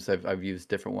platforms. I've used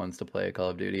different ones to play Call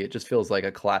of Duty. It just feels like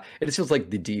it just feels like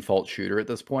the default shooter at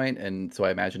this point, and so I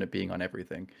imagine it being on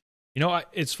everything.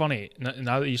 It's funny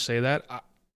now that you say that.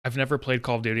 I've never played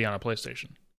Call of Duty on a PlayStation.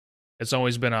 It's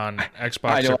always been on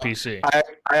Xbox or PC. I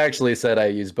actually said I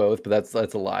use both, but that's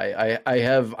a lie.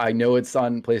 I know it's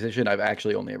on PlayStation. I've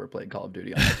actually only ever played Call of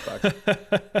Duty on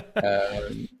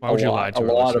Xbox. Why would you lie to a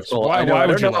lot of why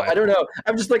would you lie? I don't know.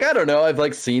 I'm just like, I don't know. I've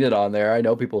like seen it on there. I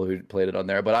know people who played it on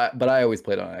there, but I always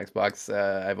played it on Xbox.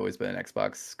 I've always been an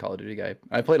Xbox Call of Duty guy.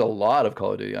 I played a lot of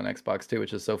Call of Duty on Xbox too,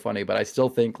 which is so funny. But I just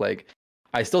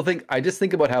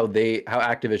think about how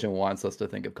Activision wants us to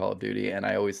think of Call of Duty, and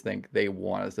I always think they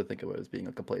want us to think of it as being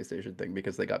like a PlayStation thing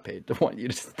because they got paid to want you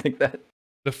to think that.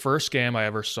 The first game I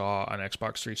ever saw on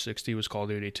Xbox 360 was Call of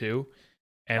Duty 2,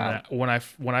 and when I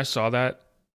saw that,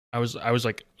 I was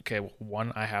like, okay,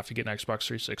 one, I have to get an Xbox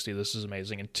 360. This is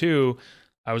amazing, and two,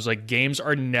 I was like, games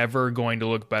are never going to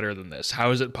look better than this.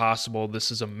 How is it possible?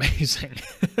 This is amazing.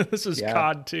 This is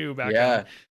COD 2 back on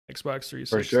Xbox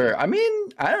 360. For sure. I mean,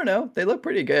 I don't know. They look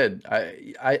pretty good.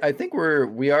 I think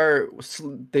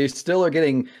they still are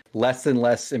getting less and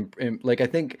less. Like, I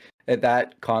think at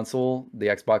that console, the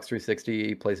Xbox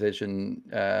 360,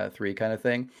 PlayStation 3 kind of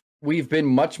thing, we've been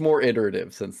much more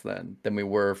iterative since then than we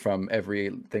were from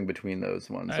everything between those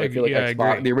ones. I feel like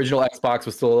the original Xbox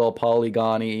was still a little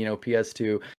polygony,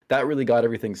 PS2. That really got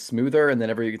everything smoother. And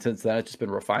then since then, it's just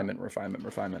been refinement.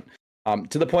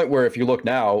 To the point where if you look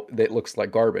now, it looks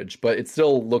like garbage, but it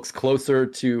still looks closer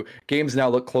to games now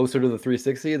look closer to the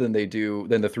 360 than the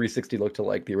 360 looked to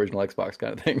like the original Xbox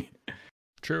kind of thing.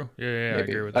 True. Yeah, I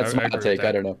agree with that. That's my take.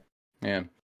 I don't know. Yeah.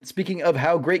 Speaking of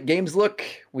how great games look,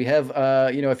 we have,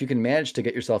 if you can manage to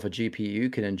get yourself a GPU, you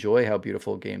can enjoy how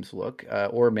beautiful games look,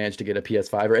 or manage to get a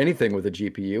PS5 or anything with a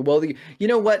GPU. Well, you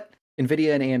know what?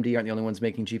 NVIDIA and AMD aren't the only ones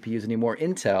making GPUs anymore.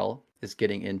 Intel is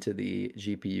getting into the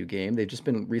GPU game. They've just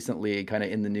been recently kind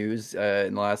of in the news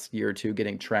in the last year or two,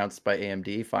 getting trounced by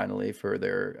AMD finally for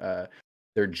their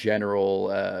general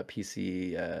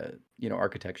PC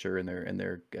architecture and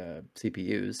their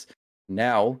CPUs.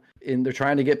 Now they're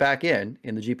trying to get back in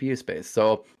the GPU space.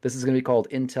 So this is going to be called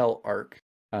Intel Arc.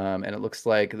 And it looks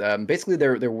like basically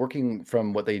they're working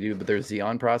from what they do, but there's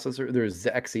Xeon processor, there's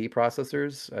Xe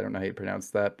processors. I don't know how you pronounce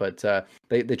that, but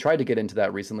they tried to get into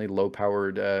that recently. Low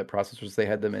powered processors. They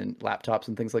had them in laptops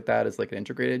and things like that as like an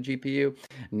integrated GPU.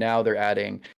 Now they're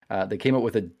adding. They came up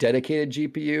with a dedicated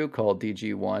GPU called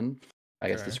DG1. I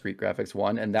guess discrete graphics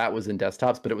 1, and that was in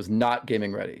desktops, but it was not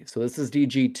gaming ready. So this is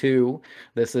DG2.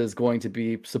 This is going to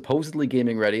be supposedly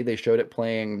gaming ready. They showed it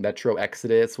playing Metro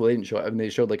Exodus. Well, they didn't show it. I mean, they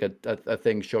showed like a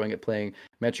thing showing it playing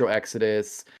Metro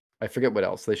Exodus. I forget what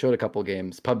else. They showed a couple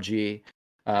games. PUBG.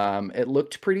 It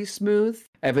looked pretty smooth.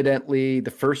 Evidently,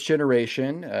 the first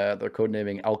generation, they're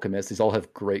codenaming Alchemist. These all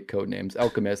have great code names.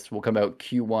 Alchemist will come out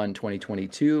Q1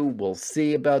 2022. We'll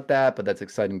see about that, but that's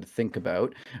exciting to think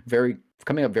about.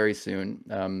 Coming up very soon.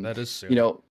 That is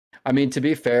soon. I mean, to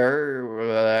be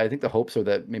fair, I think the hopes are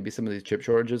that maybe some of these chip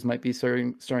shortages might be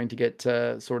starting to get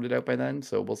sorted out by then.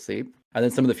 So we'll see. And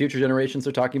then some of the future generations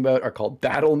they're talking about are called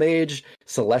Battle Mage,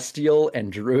 Celestial, and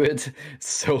Druid.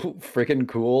 So freaking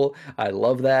cool. I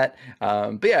love that.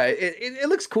 But yeah, it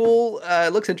looks cool.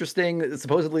 It looks interesting.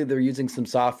 Supposedly they're using some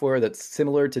software that's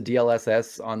similar to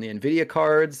DLSS on the NVIDIA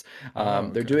cards.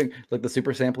 They're doing like the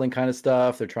super sampling kind of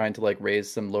stuff. They're trying to like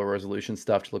raise some low resolution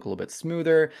stuff to look a little bit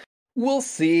smoother. We'll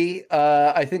see.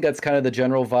 I think that's kind of the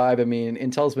general vibe. I mean,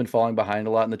 Intel's been falling behind a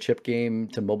lot in the chip game,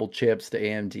 to mobile chips, to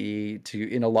AMD,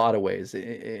 in a lot of ways,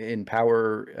 in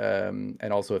power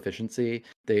and also efficiency.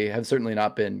 They have certainly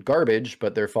not been garbage,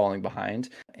 but they're falling behind.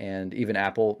 And even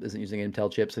Apple isn't using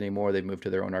Intel chips anymore. They've moved to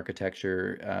their own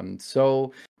architecture.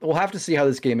 So we'll have to see how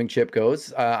this gaming chip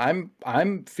goes.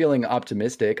 I'm feeling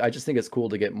optimistic. I just think it's cool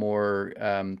to get more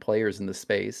players in the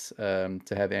space, to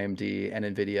have AMD and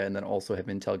Nvidia, and then also have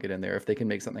Intel get in there. If they can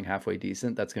make something halfway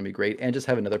decent, that's going to be great. And just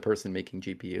have another person making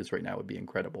GPUs right now would be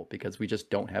incredible, because we just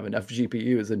don't have enough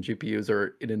GPUs, and GPUs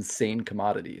are an insane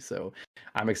commodity. So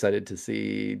I'm excited to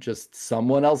see just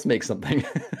someone else make something.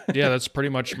 Yeah, that's pretty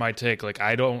much my take. Like,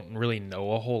 I don't really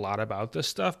know a whole lot about this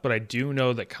stuff, but I do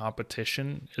know that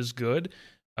competition is good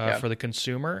for the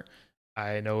consumer.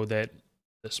 I know that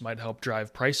this might help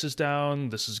drive prices down.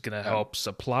 This is going to help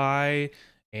supply,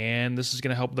 and this is going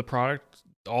to help the product,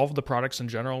 all of the products in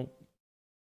general,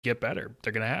 get better.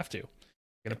 They're going to have to.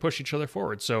 They're going to push each other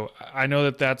forward. So I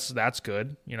know that that's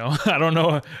good. You know, I don't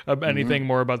know anything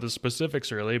more about the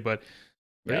specifics really, but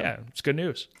yeah, it's good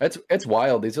news. It's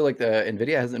wild. These are like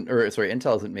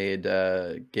Intel hasn't made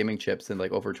gaming chips in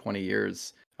like over 20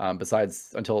 years.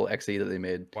 Besides until XE that they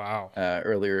made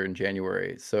earlier in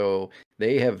January. So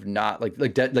they have not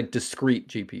like discrete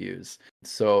GPUs.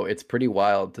 So it's pretty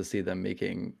wild to see them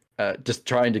making just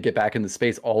trying to get back in the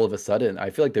space all of a sudden.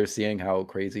 I feel like they're seeing how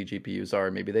crazy GPUs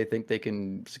are. Maybe they think they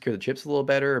can secure the chips a little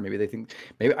better, or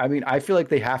I feel like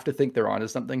they have to think they're onto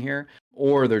something here,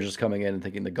 or they're just coming in and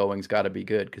thinking the going's got to be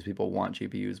good because people want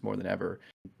GPUs more than ever.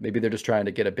 Maybe they're just trying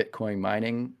to get a Bitcoin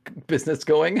mining business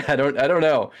going. I don't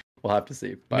know. We'll have to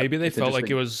see. But maybe they felt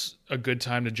like it was a good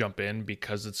time to jump in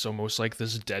because it's almost like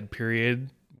this dead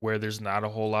period where there's not a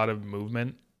whole lot of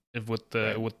movement because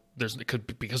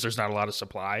there's not a lot of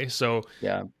supply. So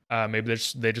maybe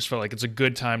they just felt like it's a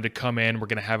good time to come in. We're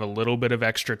going to have a little bit of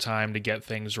extra time to get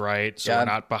things right, so we're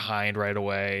not behind right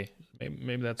away.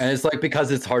 Maybe that's, and it's like because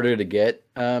it's harder to get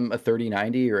a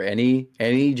 3090 or any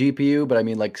GPU, but I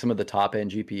mean like some of the top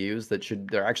end GPUs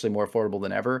they're actually more affordable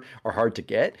than ever are hard to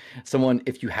get.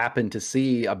 If you happen to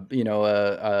see a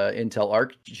Intel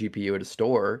Arc GPU at a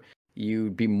store,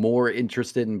 you'd be more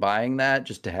interested in buying that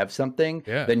just to have something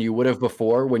than you would have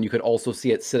before, when you could also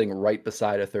see it sitting right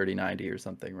beside a 3090 or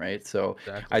something, right? So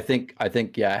exactly. I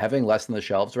think having less on the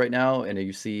shelves right now, and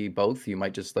you see both, you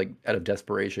might just like out of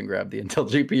desperation grab the Intel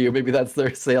GPU. Maybe that's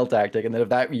their sale tactic, and then if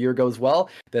that year goes well,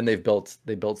 then they built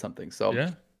something. So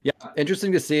yeah,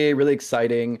 interesting to see, really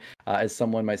exciting, as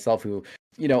someone myself who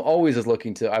always is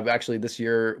looking to. I've actually this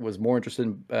year was more interested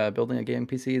in building a gaming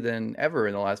PC than ever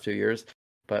in the last few years,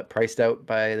 but priced out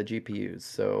by the GPUs.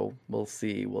 So we'll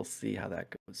see how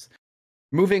that goes.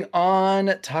 Moving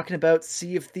on, talking about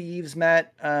Sea of Thieves,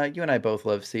 Matt. You and I both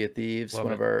love Sea of Thieves.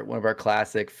 One of our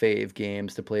classic fave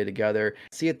games to play together.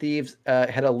 Sea of Thieves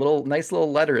had a nice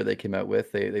little letter they came out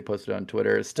with. They posted on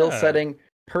Twitter, still setting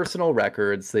personal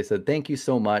records. They said, "Thank you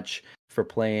so much for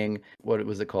playing." What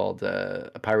was it called?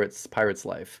 A Pirate's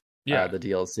Life. The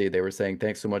DLC. They were saying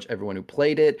thanks so much everyone who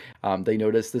played it. They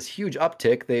noticed this huge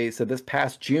uptick. They said this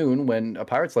past June, when A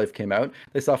Pirate's Life came out,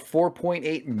 they saw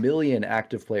 4.8 million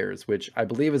active players, which I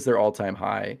believe is their all-time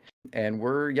high. And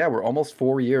we're almost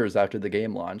 4 years after the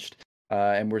game launched,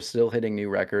 and we're still hitting new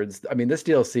records. I mean, this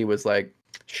DLC was like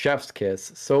chef's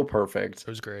kiss, so perfect. It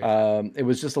was great. It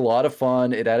was just a lot of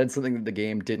fun. It added something that the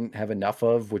game didn't have enough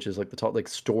of, which is like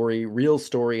real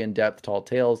story in depth, tall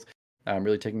tales.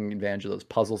 Really taking advantage of those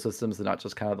puzzle systems and not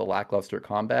just kind of the lackluster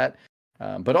combat,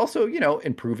 but also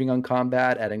improving on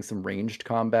combat, adding some ranged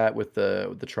combat with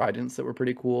the tridents that were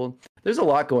pretty cool. There's a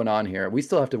lot going on here. We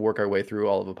still have to work our way through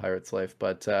all of A Pirate's Life,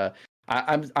 but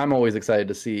I'm always excited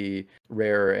to see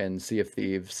Rare and Sea of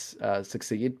Thieves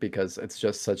succeed, because it's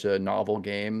just such a novel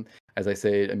game. As I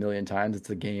say a million times,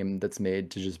 it's a game that's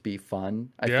made to just be fun.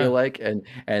 I feel like,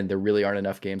 and there really aren't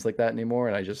enough games like that anymore.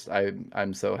 And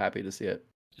I'm so happy to see it.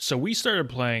 So we started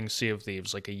playing Sea of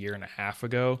Thieves like a year and a half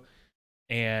ago,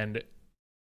 and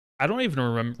I don't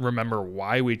even remember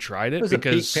why we tried it. It was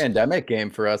because a peak pandemic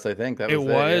game for us, I think. But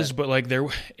like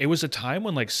it was a time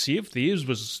when like Sea of Thieves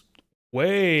was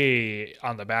way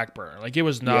on the back burner. Like it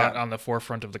was not on the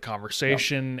forefront of the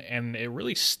conversation, and it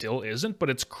really still isn't. But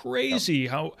it's crazy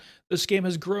how this game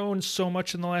has grown so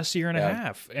much in the last year and a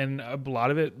half, and a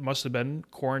lot of it must have been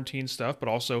quarantine stuff, but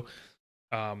also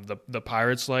the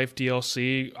Pirate's Life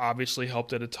DLC obviously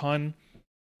helped it a ton.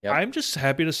 I'm just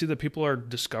happy to see that people are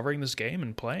discovering this game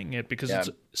and playing it, because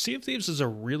Sea of Thieves is a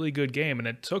really good game, and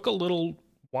it took a little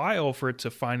while for it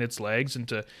to find its legs and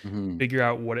to figure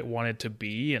out what it wanted to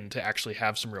be and to actually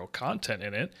have some real content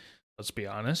in it. Let's be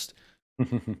honest.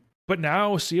 But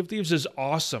now Sea of Thieves is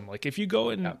awesome. Like if you go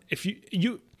and if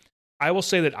you I will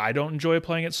say that I don't enjoy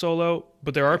playing it solo,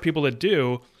 but there are people that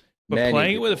do. But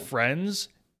playing it with friends,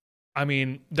 I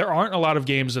mean, there aren't a lot of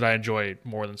games that I enjoy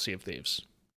more than Sea of Thieves.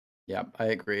 Yeah, I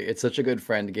agree. It's such a good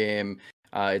friend game.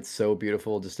 It's so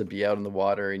beautiful just to be out in the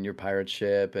water in your pirate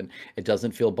ship, and it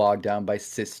doesn't feel bogged down by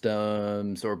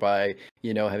systems or by,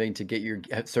 having to get your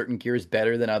certain gears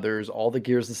better than others. All the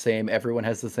gears the same. Everyone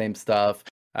has the same stuff.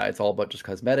 It's all about just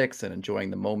cosmetics and enjoying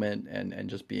the moment and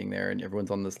just being there, and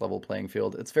everyone's on this level playing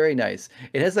field. It's very nice.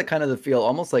 It has that kind of the feel,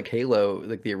 almost like Halo,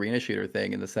 like the arena shooter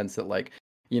thing, in the sense that like,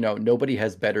 nobody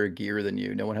has better gear than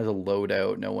you. No one has a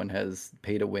loadout. No one has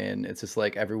pay to win. It's just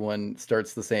like everyone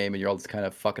starts the same, and you're all just kind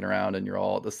of fucking around, and you're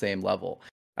all at the same level.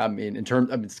 I mean,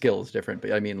 skill is different,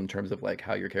 but I mean, in terms of like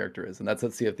how your character is, and that's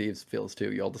what Sea of Thieves feels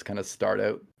too. You all just kind of start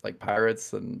out like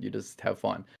pirates, and you just have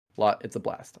fun. It's a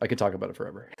blast. I could talk about it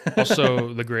forever.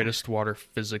 Also, the greatest water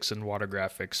physics and water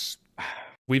graphics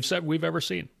we've ever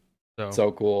seen.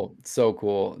 So cool. So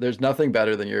cool. There's nothing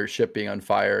better than your ship being on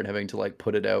fire and having to like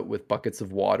put it out with buckets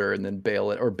of water and then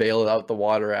bail it out the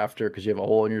water after because you have a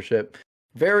hole in your ship.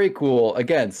 Very cool.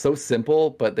 Again, so simple,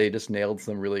 but they just nailed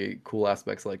some really cool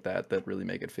aspects like that really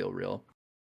make it feel real.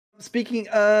 Speaking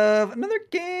of another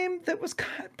game that was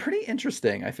pretty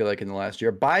interesting, I feel like in the last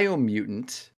year,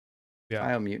 Biomutant. Yeah.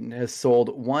 Biomutant has sold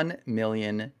 1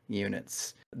 million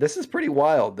units. This is pretty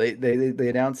wild. They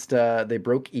announced they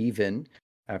broke even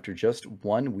after just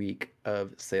 1 week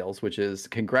of sales, which is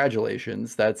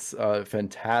congratulations. That's a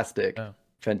fantastic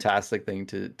thing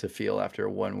to feel after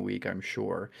 1 week, I'm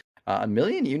sure. 1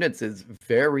 million units is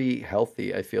very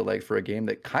healthy, I feel like, for a game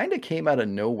that kind of came out of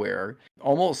nowhere.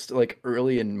 Almost like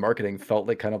early in marketing felt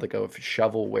like kind of like a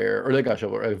shovelware, or like a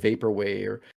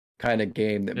vaporware kind of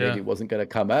game that maybe wasn't going to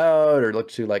come out, or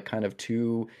looked to like kind of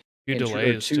too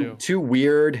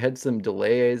weird, had some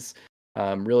delays.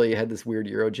 Really had this weird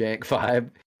Eurojank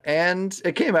vibe, and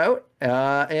it came out,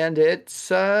 and it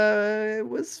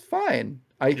was fine.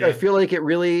 I feel like it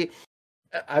really.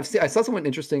 I saw someone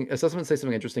say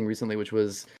something interesting recently, which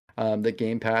was that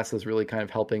Game Pass is really kind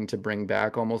of helping to bring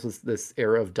back almost this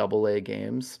era of AA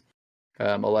games.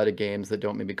 A lot of games that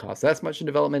don't maybe cost that much in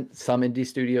development. Some indie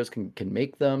studios can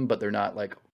make them, but they're not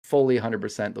like fully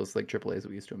 100% those like AAAs that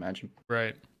we used to imagine.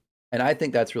 Right. And I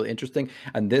think that's really interesting.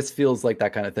 And this feels like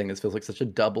that kind of thing. This feels like such a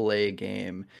AA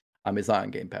game. It's not on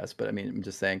Game Pass, but I mean, I'm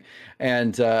just saying.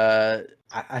 And I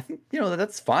think,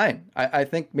 that's fine. I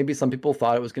think maybe some people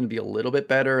thought it was going to be a little bit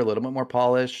better, a little bit more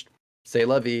polished. C'est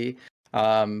la vie.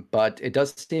 But it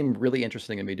does seem really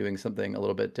interesting to me doing something a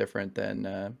little bit different than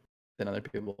other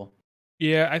people.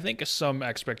 Yeah, I think some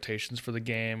expectations for the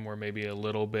game were maybe a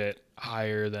little bit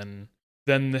higher than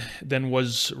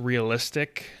was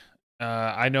realistic.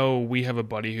 I know we have a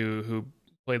buddy who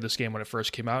played this game when it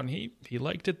first came out, and he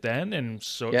liked it then, and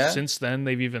so since then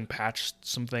they've even patched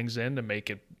some things in to make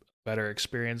it better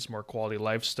experience, more quality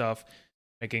life stuff,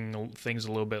 making things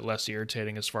a little bit less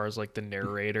irritating as far as like the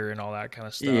narrator and all that kind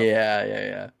of stuff.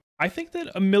 Yeah. I think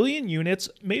that 1 million units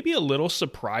may be a little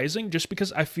surprising, just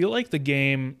because I feel like the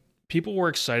game, people were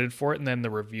excited for it, and then the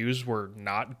reviews were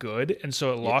not good, and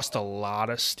so it lost a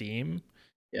lot of steam.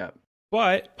 Yeah.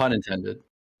 But pun intended.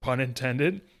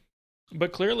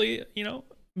 But clearly, 1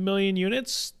 million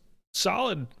units,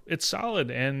 solid. It's solid.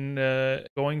 And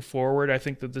going forward, I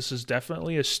think that this is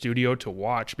definitely a studio to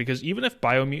watch, because even if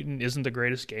Biomutant isn't the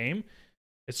greatest game,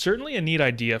 it's certainly a neat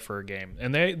idea for a game.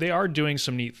 And they are doing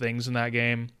some neat things in that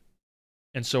game.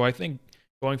 And so I think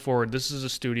going forward, this is a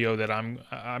studio that I'm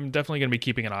definitely going to be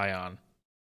keeping an eye on.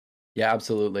 Yeah,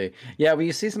 absolutely. Yeah, when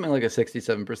you see something like a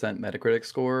 67% Metacritic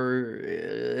score,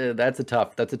 that's a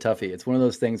toughie. It's one of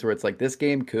those things where it's like, this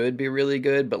game could be really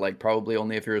good, but like probably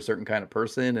only if you're a certain kind of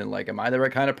person. And like, am I the right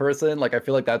kind of person? Like, I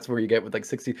feel like that's where you get with like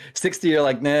 60, you're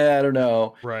like, nah, I don't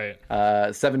know. Right.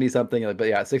 70 something, like, but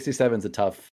yeah, 67 is a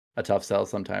tough sell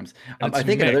sometimes. I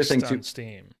think another thing too.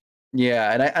 Steam.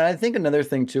 Yeah, and I think another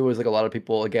thing too is like a lot of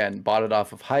people, again, bought it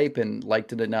off of hype and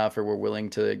liked it enough, or were willing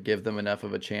to give them enough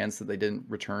of a chance that they didn't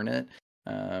return it,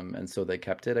 and so they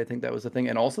kept it. I think that was the thing.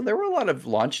 And also there were a lot of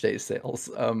launch day sales.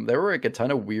 There were like a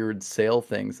ton of weird sale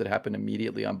things that happened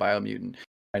immediately on Biomutant.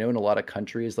 I know in a lot of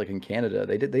countries, like in Canada,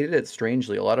 they did it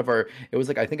strangely. A lot of it was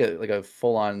like, I think a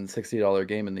full on $60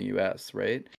 game in the US,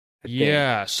 right?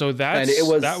 Yeah, so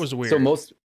that was weird.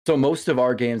 So most of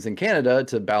our games in Canada,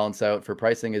 to balance out for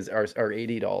pricing, are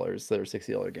 $80 that are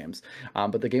 $60 games.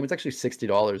 But the game was actually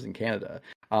 $60 in Canada.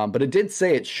 But it did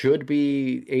say it should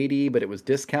be $80, but it was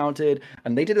discounted.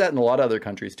 And they did that in a lot of other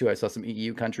countries too. I saw some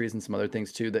EU countries and some other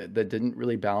things too that didn't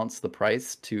really balance the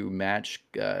price to match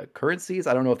currencies.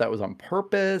 I don't know if that was on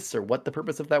purpose or what the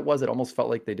purpose of that was. It almost felt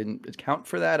like they didn't account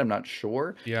for that. I'm not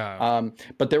sure. Yeah.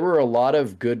 But there were a lot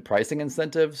of good pricing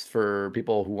incentives for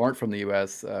people who aren't from the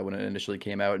US when it initially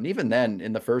came out. And even then,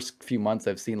 in the first few months,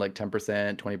 I've seen like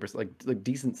 10%, 20%, like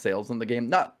decent sales in the game.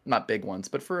 Not big ones,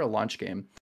 but for a launch game.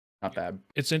 not bad.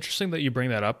 It's interesting that you bring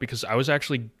that up because I was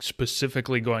actually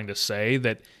specifically going to say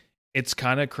that it's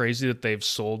kind of crazy that they've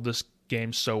sold this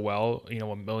game so well,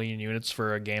 1 million units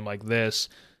for a game like this,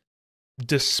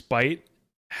 despite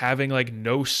having like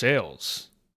no sales.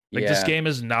 Like this game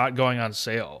is not going on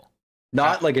sale.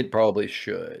 Not like it probably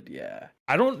should. Yeah.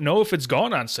 I don't know if it's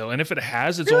gone on sale, and if it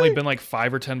has, it's only been like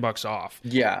 $5 or $10 off.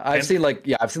 Yeah, I've seen like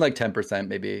 10%,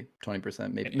 maybe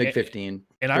 20%, maybe 15.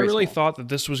 And I really thought that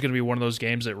this was going to be one of those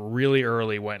games that really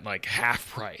early went like half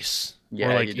price,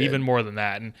 or like even more than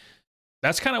that. And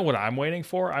that's kind of what I'm waiting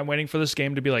for. I'm waiting for this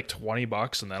game to be like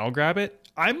 $20, and then I'll grab it.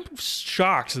 I'm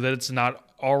shocked that it's not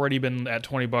already been at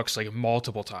 $20 like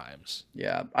multiple times.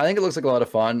 Yeah, I think it looks like a lot of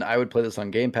fun. I would play this on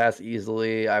Game Pass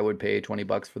easily. I would pay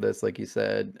 $20 for this, like you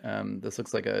said. This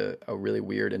looks like a really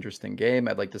weird, interesting game.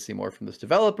 I'd like to see more from this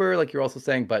developer, like you're also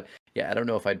saying. But yeah, I don't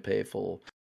know if I'd pay full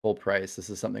price.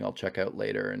 This is something I'll check out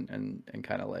later and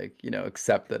kind of like,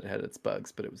 accept that it had its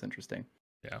bugs, but it was interesting.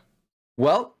 Yeah.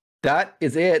 Well, that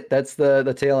is it. That's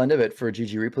the tail end of it for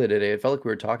GG Replay today. It felt like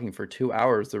we were talking for 2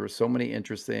 hours. There were so many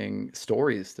interesting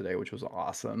stories today, which was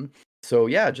awesome. So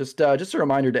yeah, just a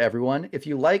reminder to everyone, if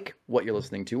you like what you're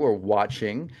listening to or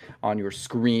watching on your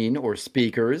screen or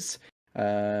speakers,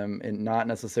 and not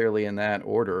necessarily in that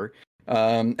order,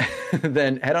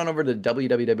 then head on over to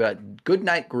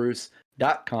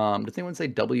www.goodnightgroose.com. Does anyone say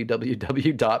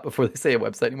www. Before they say a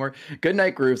website anymore?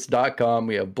 Goodnightgroose.com.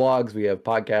 We have blogs, we have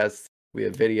podcasts, we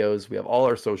have videos, we have all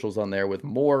our socials on there with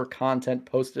more content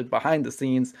posted behind the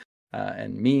scenes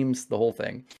and memes, the whole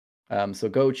thing. So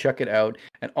go check it out.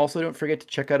 And also don't forget to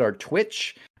check out our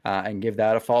Twitch and give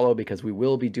that a follow, because we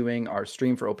will be doing our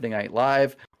stream for Opening Night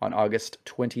Live on August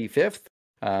 25th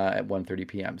at 1:30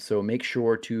 p.m. So make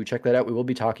sure to check that out. We will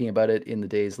be talking about it in the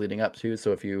days leading up to.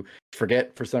 So if you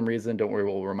forget for some reason, don't worry,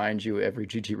 we'll remind you every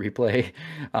GG Replay.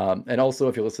 And also,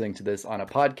 if you're listening to this on a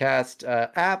podcast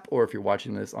app, or if you're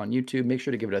watching this on YouTube, make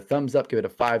sure to give it a thumbs up, give it a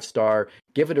 5-star,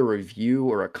 give it a review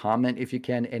or a comment if you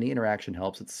can. Any interaction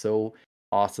helps. It's so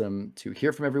awesome to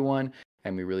hear from everyone,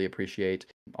 and we really appreciate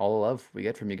all the love we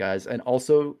get from you guys. And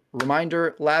also,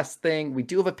 reminder, last thing, we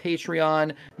do have a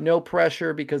Patreon. No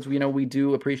pressure, because we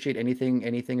do appreciate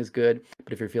anything is good.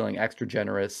 But if you're feeling extra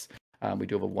generous, we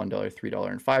do have a $1,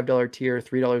 $3, and $5 tier.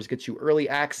 $3 gets you early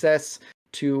access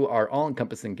to our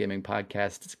all-encompassing gaming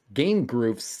podcast, Game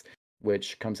Grooves,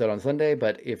 which comes out on Sunday.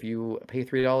 But if you pay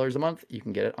 $3 a month, you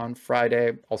can get it on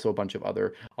Friday. Also a bunch of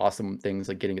other awesome things,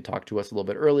 like getting to talk to us a little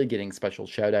bit early, getting special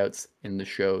shout outs in the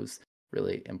shows.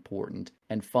 Really important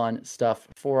and fun stuff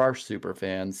for our super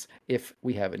fans, if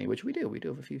we have any, which we do. We do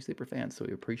have a few super fans, so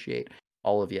we appreciate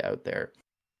all of you out there.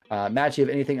 Matt, you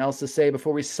have anything else to say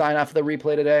before we sign off the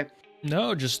replay today?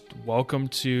 No, just welcome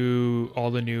to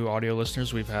all the new audio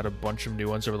listeners. We've had a bunch of new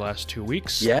ones over the last 2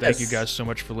 weeks. Yes. Thank you guys so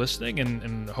much for listening,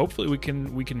 and hopefully we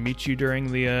can meet you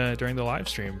during the live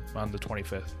stream on the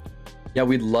 25th. Yeah,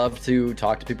 we'd love to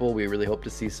talk to people. We really hope to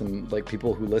see some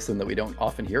people who listen that we don't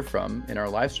often hear from in our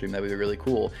live stream. That would be really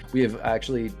cool. We have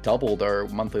actually doubled our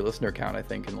monthly listener count, I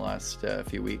think, in the last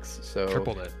few weeks. So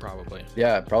tripled it, probably.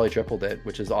 Yeah, probably tripled it,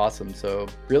 which is awesome. So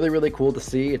really, really cool to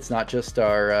see. It's not just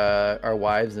our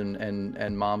wives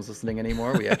and moms listening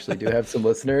anymore. We actually do have some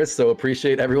listeners. So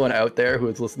appreciate everyone out there who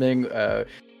is listening.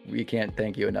 We can't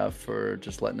thank you enough for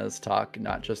just letting us talk,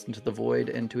 not just into the void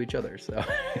and to each other. So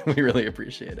we really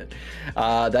appreciate it.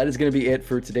 That is going to be it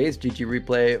for today's GG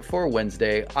Replay for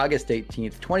Wednesday, August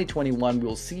 18th, 2021. We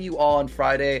will see you all on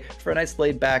Friday for a nice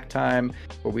laid back time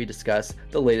where we discuss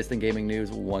the latest in gaming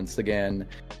news once again.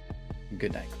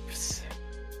 Good night.